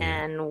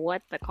 and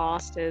what the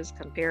cost is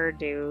compared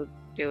to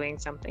doing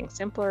something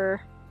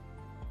simpler.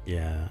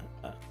 Yeah.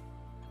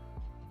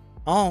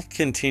 I'll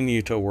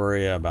continue to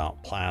worry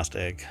about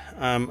plastic.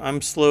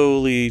 I'm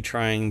slowly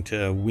trying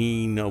to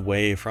wean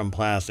away from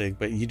plastic,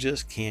 but you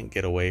just can't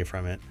get away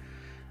from it.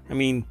 I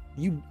mean,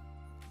 you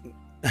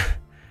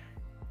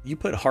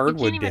put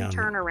hardwood down. You can't even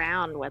turn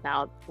around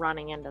without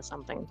running into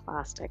something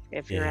plastic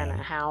if you're in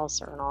a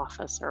house or an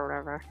office or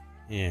whatever.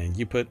 Yeah,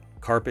 you put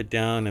carpet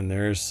down and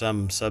there's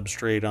some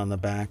substrate on the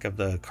back of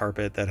the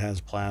carpet that has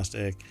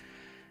plastic.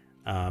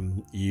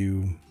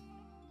 You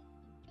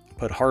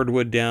put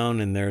hardwood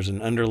down and there's an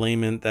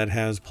underlayment that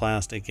has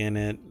plastic in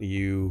it.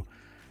 You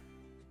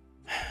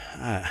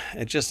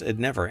it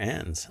never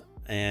ends.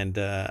 And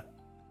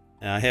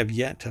I have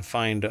yet to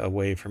find a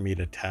way for me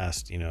to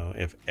test,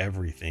 if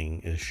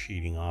everything is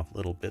sheeting off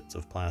little bits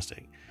of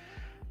plastic.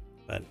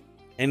 But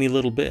any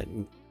little bit,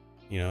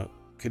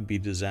 could be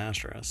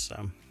disastrous.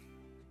 So,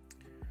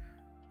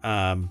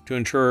 to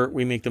ensure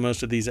we make the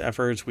most of these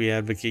efforts, we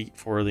advocate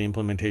for the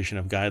implementation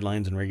of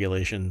guidelines and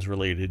regulations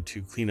related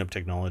to cleanup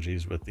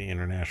technologies with the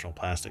International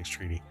Plastics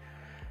Treaty.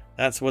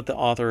 That's what the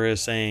author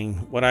is saying.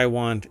 What I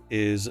want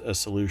is a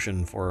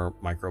solution for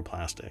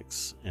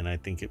microplastics, and I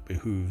think it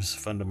behooves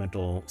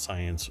fundamental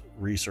science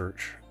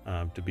research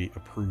to be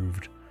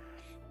approved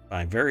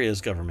by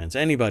various governments,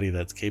 anybody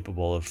that's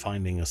capable of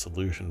finding a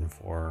solution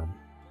for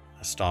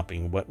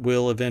stopping what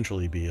will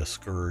eventually be a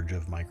scourge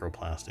of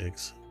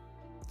microplastics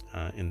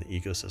in the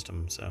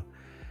ecosystem. So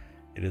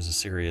it is a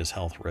serious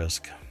health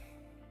risk.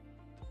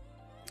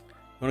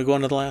 Want to go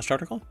on to the last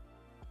article?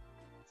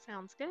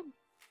 Sounds good.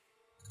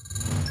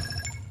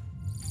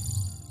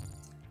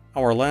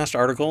 Our last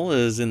article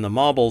is in the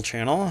Mobble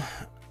channel.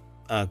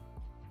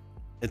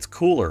 It's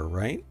Cooler,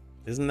 right?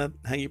 Isn't that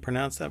how you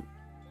pronounce that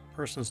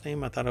person's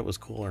name? I thought it was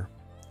Cooler.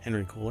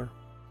 Henry Cooler.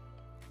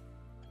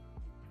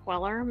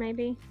 Queller,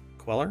 maybe?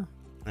 Queller?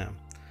 No.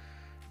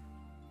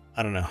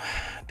 I don't know.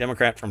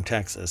 Democrat from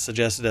Texas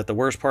suggested that the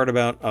worst part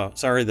about...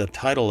 the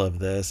title of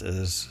this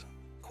is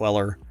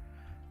Queller.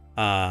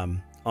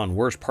 On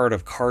worst part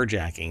of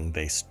carjacking,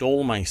 they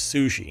stole my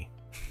sushi.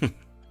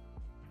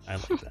 I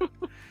like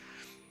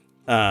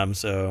that.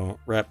 So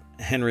Rep.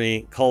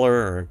 Henry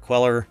Queller,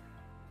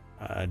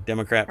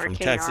 Democrat Or from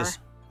KR. Texas.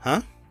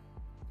 Huh?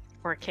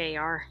 Or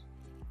KR.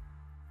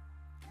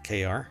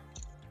 KR?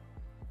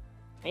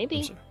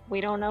 Maybe. sorry.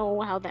 We don't know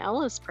how the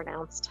L is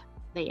pronounced.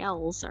 The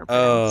L's are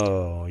pronounced.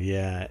 Oh,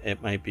 yeah.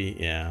 It might be.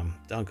 Yeah.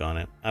 Doggone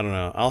it. I don't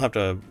know. I'll have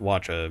to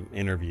watch an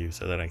interview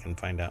so that I can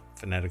find out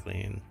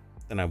phonetically, and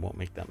then I won't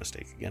make that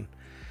mistake again.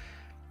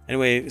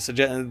 Anyway,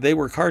 they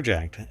were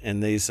carjacked,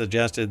 and they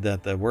suggested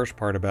that the worst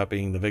part about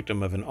being the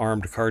victim of an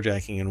armed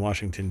carjacking in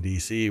Washington,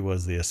 D.C.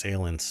 was the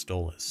assailant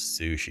stole his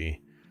sushi.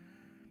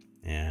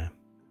 Yeah.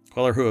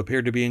 Queller, who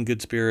appeared to be in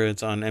good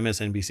spirits on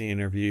MSNBC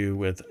interview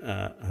with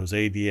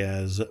Jose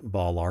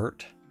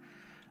Diaz-Balart,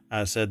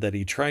 said that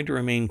he tried to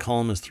remain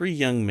calm as three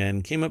young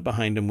men came up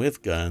behind him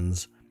with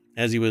guns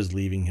as he was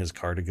leaving his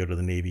car to go to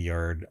the Navy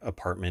Yard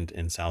apartment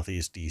in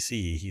Southeast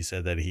D.C. He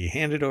said that he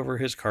handed over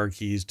his car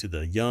keys to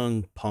the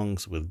young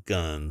punks with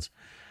guns,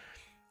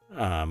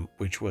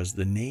 which was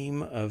the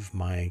name of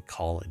my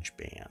college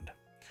band,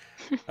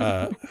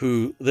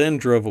 who then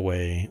drove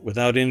away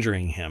without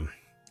injuring him.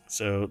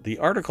 So the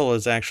article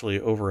is actually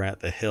over at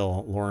The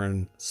Hill.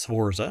 Lauren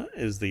Sforza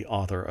is the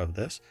author of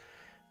this.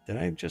 Did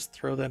I just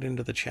throw that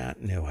into the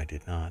chat? No, I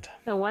did not.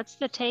 So what's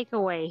the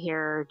takeaway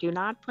here? Do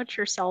not put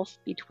yourself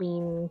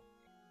between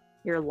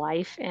your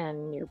life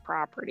and your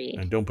property.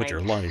 And don't put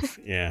your life,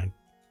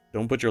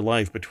 don't put your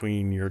life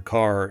between your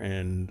car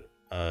and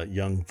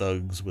young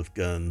thugs with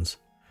guns,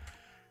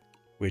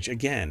 which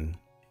again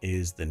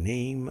is the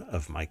name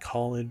of my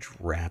college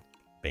rap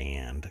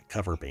band,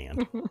 cover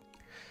band.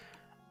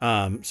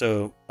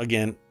 So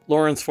again,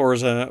 Lawrence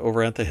Forza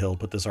over at The Hill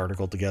put this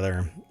article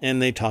together,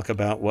 and they talk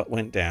about what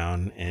went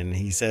down. And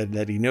he said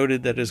that he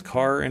noted that his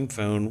car and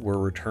phone were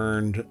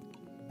returned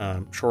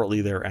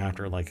shortly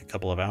thereafter, like a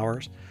couple of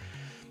hours.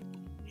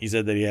 He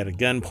said that he had a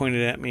gun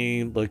pointed at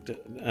me, looked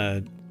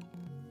to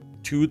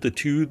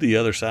the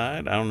other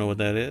side. I don't know what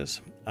that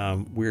is.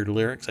 Weird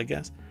lyrics, I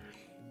guess.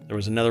 There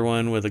was another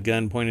one with a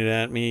gun pointed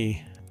at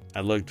me.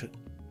 I looked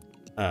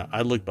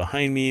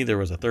behind me. There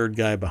was a third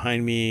guy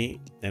behind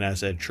me, and I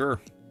said, sure.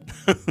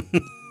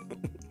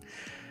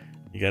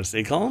 You got to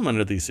stay calm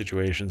under these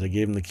situations. I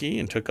gave him the key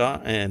and took off,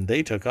 and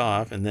they took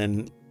off. And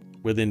then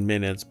within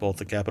minutes, both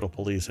the Capitol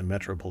Police and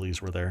Metro Police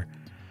were there.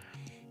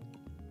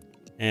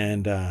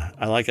 And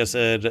like I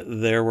said,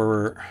 they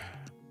were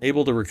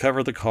able to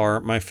recover the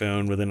car, my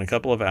phone, within a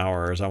couple of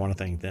hours. I want to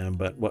thank them.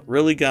 But what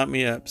really got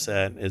me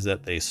upset is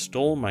that they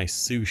stole my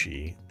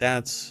sushi.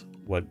 That's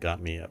what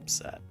got me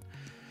upset.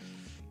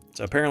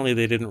 So apparently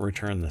they didn't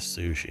return the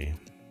sushi,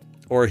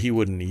 or he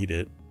wouldn't eat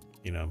it,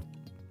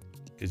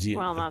 because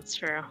that's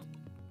true.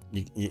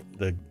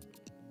 The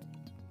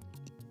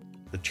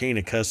chain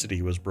of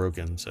custody was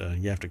broken, so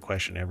you have to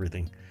question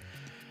everything.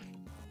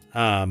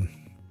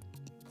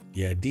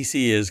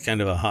 DC is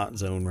kind of a hot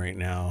zone right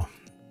now.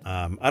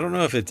 I don't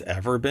know if it's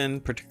ever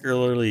been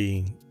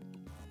particularly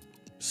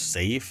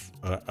safe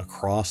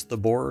across the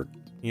board,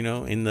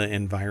 in the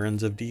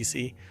environs of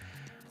DC.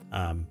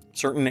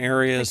 Certain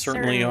areas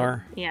certainly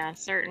are. Yeah,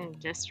 certain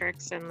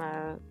districts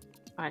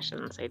I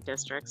shouldn't say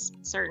districts,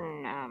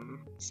 certain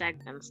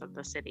segments of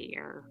the city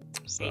are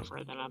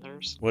safer than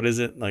others. What is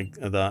it? Like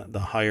the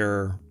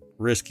higher,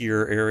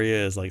 riskier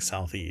area is like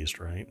Southeast,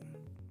 right?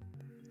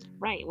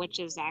 Right, which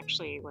is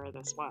actually where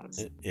this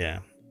was. Yeah.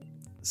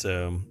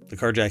 So the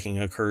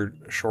carjacking occurred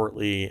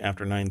shortly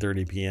after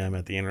 9:30 p.m.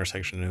 at the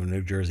intersection of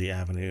New Jersey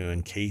Avenue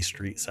and K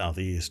Street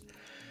Southeast.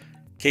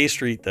 K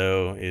Street,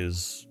 though,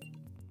 is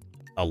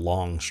a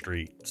long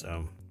street,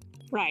 so...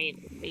 Right,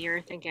 but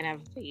you're thinking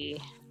of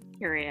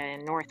area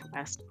in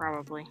Northwest,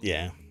 probably.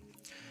 Yeah.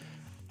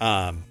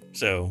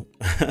 So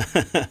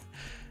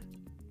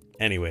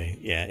anyway,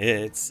 yeah,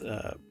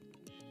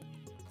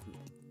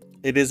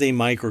 it is a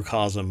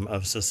microcosm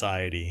of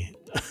society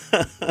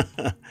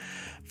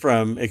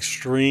from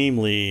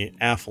extremely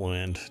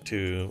affluent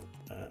to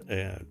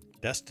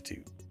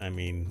destitute. I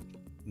mean,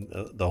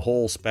 the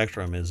whole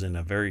spectrum is in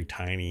a very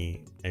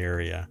tiny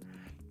area,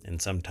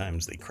 and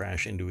sometimes they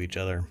crash into each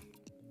other,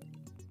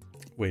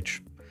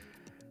 which,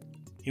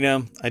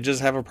 I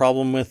just have a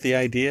problem with the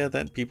idea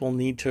that people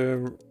need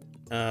to,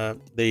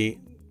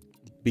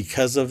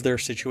 because of their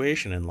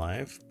situation in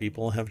life,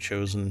 people have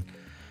chosen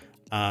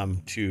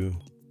to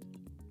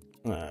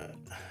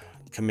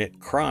commit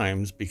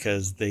crimes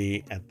because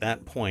they, at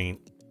that point,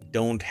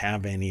 don't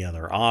have any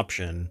other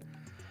option,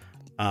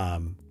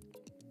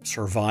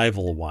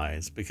 survival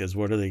wise, because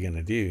what are they going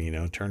to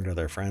do? Turn to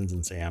their friends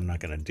and say, I'm not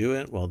going to do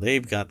it. Well,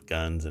 they've got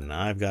guns and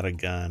I've got a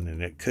gun,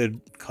 and it could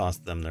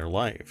cost them their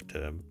life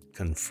to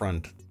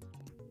confront.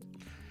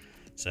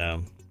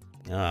 So,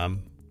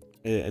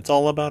 it's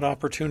all about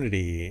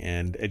opportunity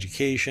and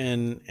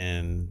education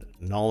and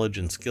knowledge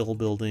and skill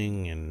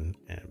building,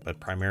 but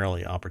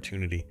primarily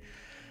opportunity.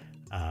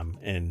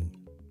 And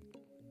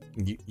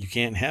you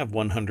can't have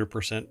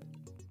 100%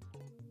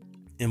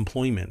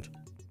 employment.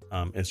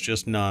 It's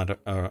just not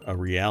a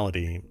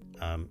reality.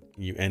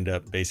 You end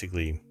up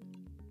basically,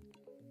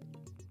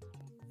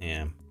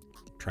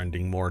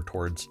 trending more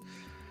towards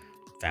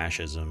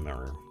fascism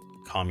or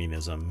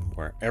communism,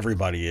 where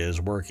everybody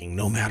is working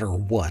no matter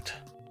what.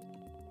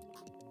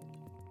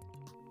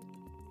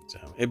 So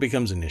it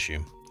becomes an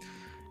issue.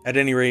 At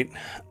any rate,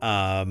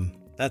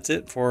 that's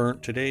it for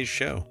today's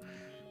show.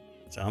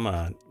 So I'm going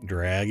to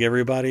drag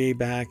everybody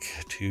back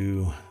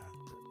to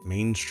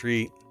Main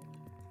Street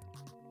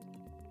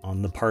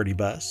on the party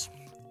bus,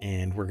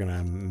 and we're going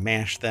to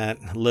mash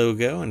that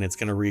logo, and it's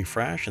going to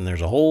refresh, and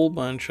there's a whole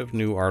bunch of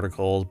new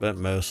articles, but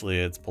mostly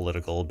it's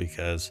political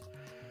because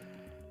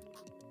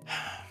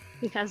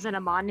in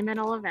a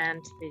monumental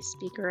event, the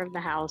Speaker of the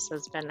House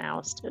has been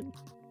ousted.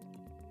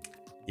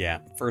 Yeah,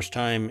 first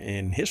time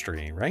in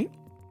history, right?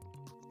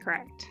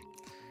 Correct.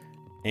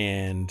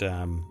 And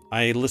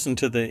I listened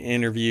to the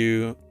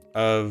interview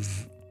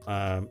of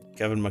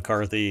Kevin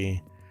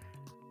McCarthy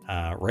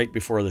right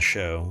before the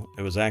show.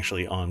 It was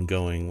actually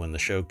ongoing when the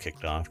show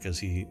kicked off, because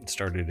he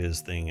started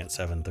his thing at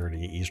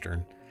 7:30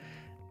 Eastern.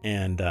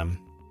 And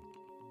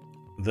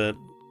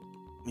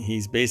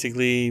he's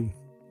basically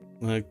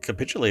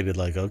capitulated,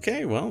 like,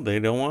 okay, well, they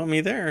don't want me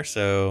there,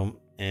 so,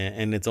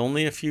 and it's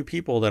only a few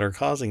people that are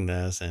causing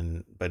this,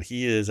 but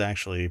he is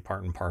actually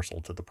part and parcel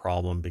to the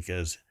problem,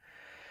 because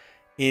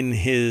in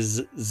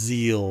his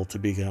zeal to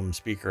become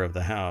Speaker of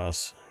the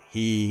House,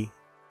 he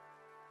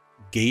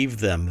gave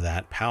them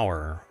that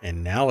power,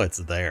 and now it's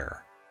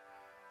there.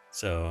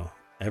 So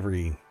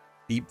every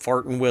beep,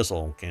 fart, and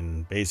whistle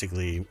can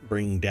basically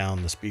bring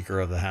down the Speaker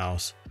of the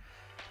House.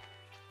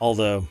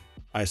 Although,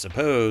 I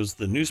suppose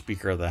the new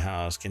Speaker of the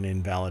House can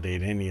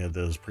invalidate any of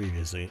those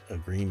previous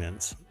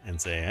agreements and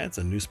say, it's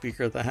a new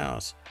Speaker of the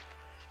House.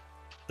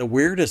 The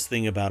weirdest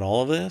thing about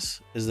all of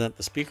this is that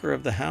the Speaker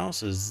of the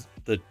House is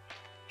the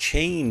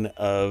chain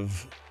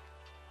of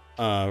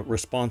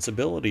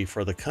responsibility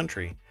for the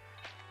country.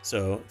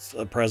 So it's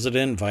a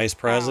president, vice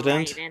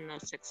president. Right in the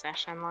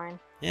succession line.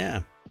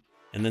 Yeah.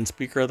 And then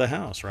Speaker of the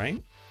House,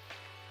 right?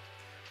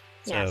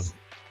 Yes. So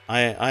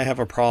I have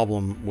a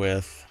problem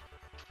with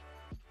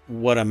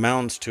what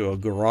amounts to a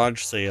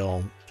garage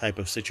sale type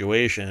of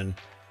situation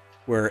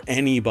where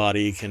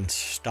anybody can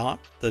stop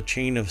the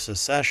chain of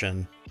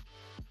succession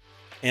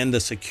and the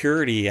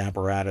security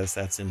apparatus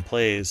that's in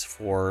place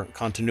for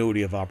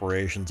continuity of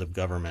operations of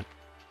government.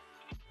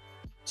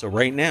 So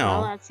right now...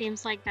 Well, that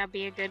seems like that'd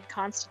be a good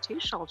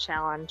constitutional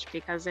challenge,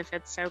 because if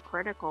it's so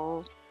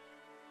critical,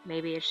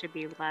 maybe it should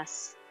be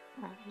less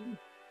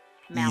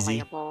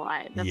malleable.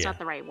 That's not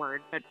the right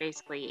word, but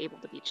basically able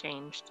to be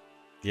changed.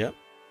 Yep.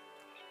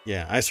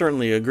 Yeah, I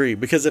certainly agree,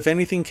 because if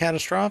anything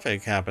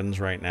catastrophic happens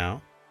right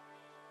now,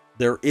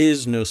 there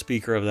is no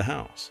Speaker of the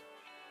House.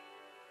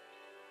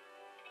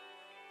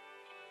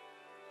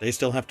 They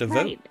still have to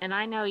vote. And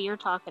I know you're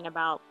talking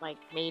about like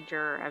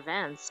major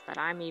events, but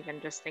I'm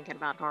even just thinking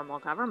about normal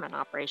government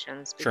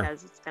operations,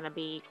 because it's going to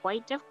be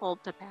quite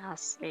difficult to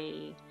pass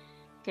a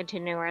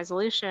continuing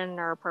resolution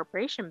or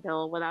appropriation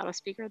bill without a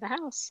Speaker of the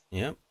House.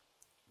 Yep.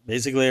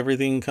 Basically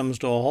everything comes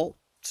to a halt.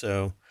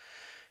 So,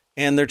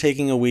 and they're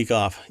taking a week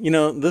off.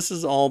 This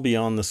is all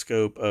beyond the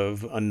scope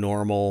of a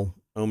normal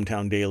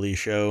ohmTown Daily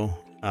show.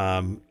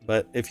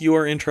 But if you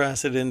are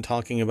interested in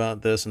talking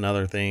about this and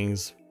other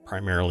things,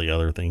 primarily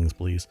other things,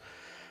 please,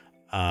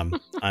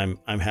 I'm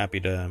happy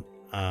to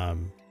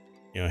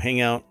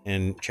hang out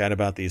and chat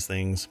about these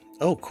things.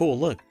 Oh, cool.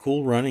 Look,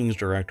 Cool Runnings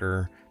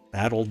director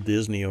battled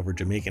Disney over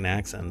Jamaican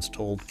accents,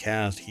 told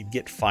cast he'd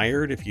get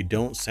fired if you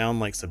don't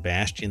sound like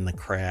Sebastian the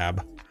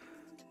Crab.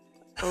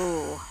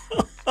 Oh.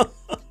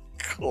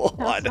 God.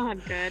 That's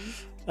not good.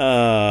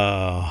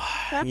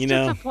 That's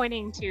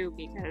disappointing too,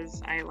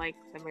 because I like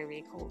the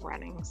movie Cool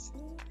Runnings.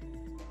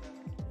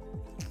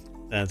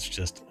 That's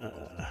just,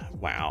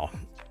 wow.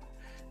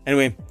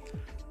 Anyway,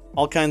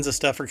 all kinds of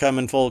stuff are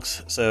coming,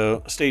 folks.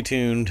 So stay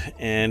tuned,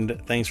 and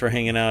thanks for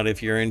hanging out.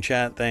 If you're in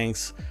chat,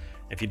 thanks.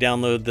 If you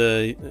download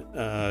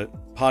the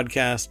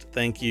podcast,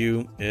 thank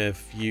you.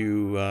 If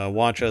you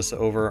watch us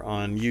over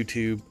on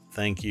YouTube,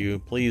 thank you.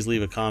 Please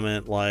leave a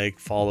comment, like,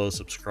 follow,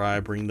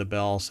 subscribe, ring the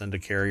bell, send a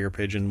carrier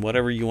pigeon,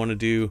 whatever you want to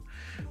do.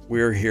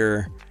 We're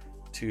here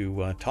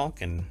to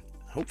talk and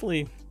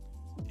hopefully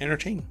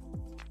entertain.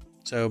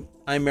 So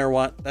I'm Mayor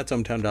Watt, that's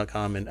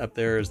ohmTown.com, and up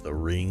there is the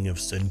Ring of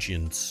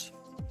Sentience.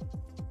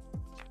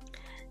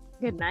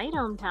 Good night,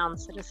 ohmTown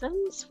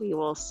citizens. We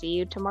will see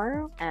you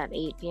tomorrow at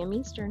 8 p.m.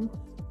 Eastern.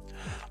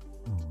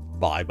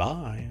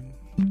 Bye-bye.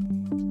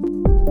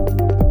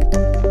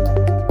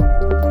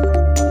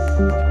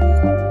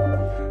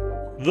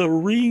 The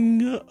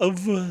Ring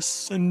of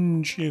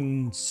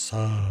Sentience.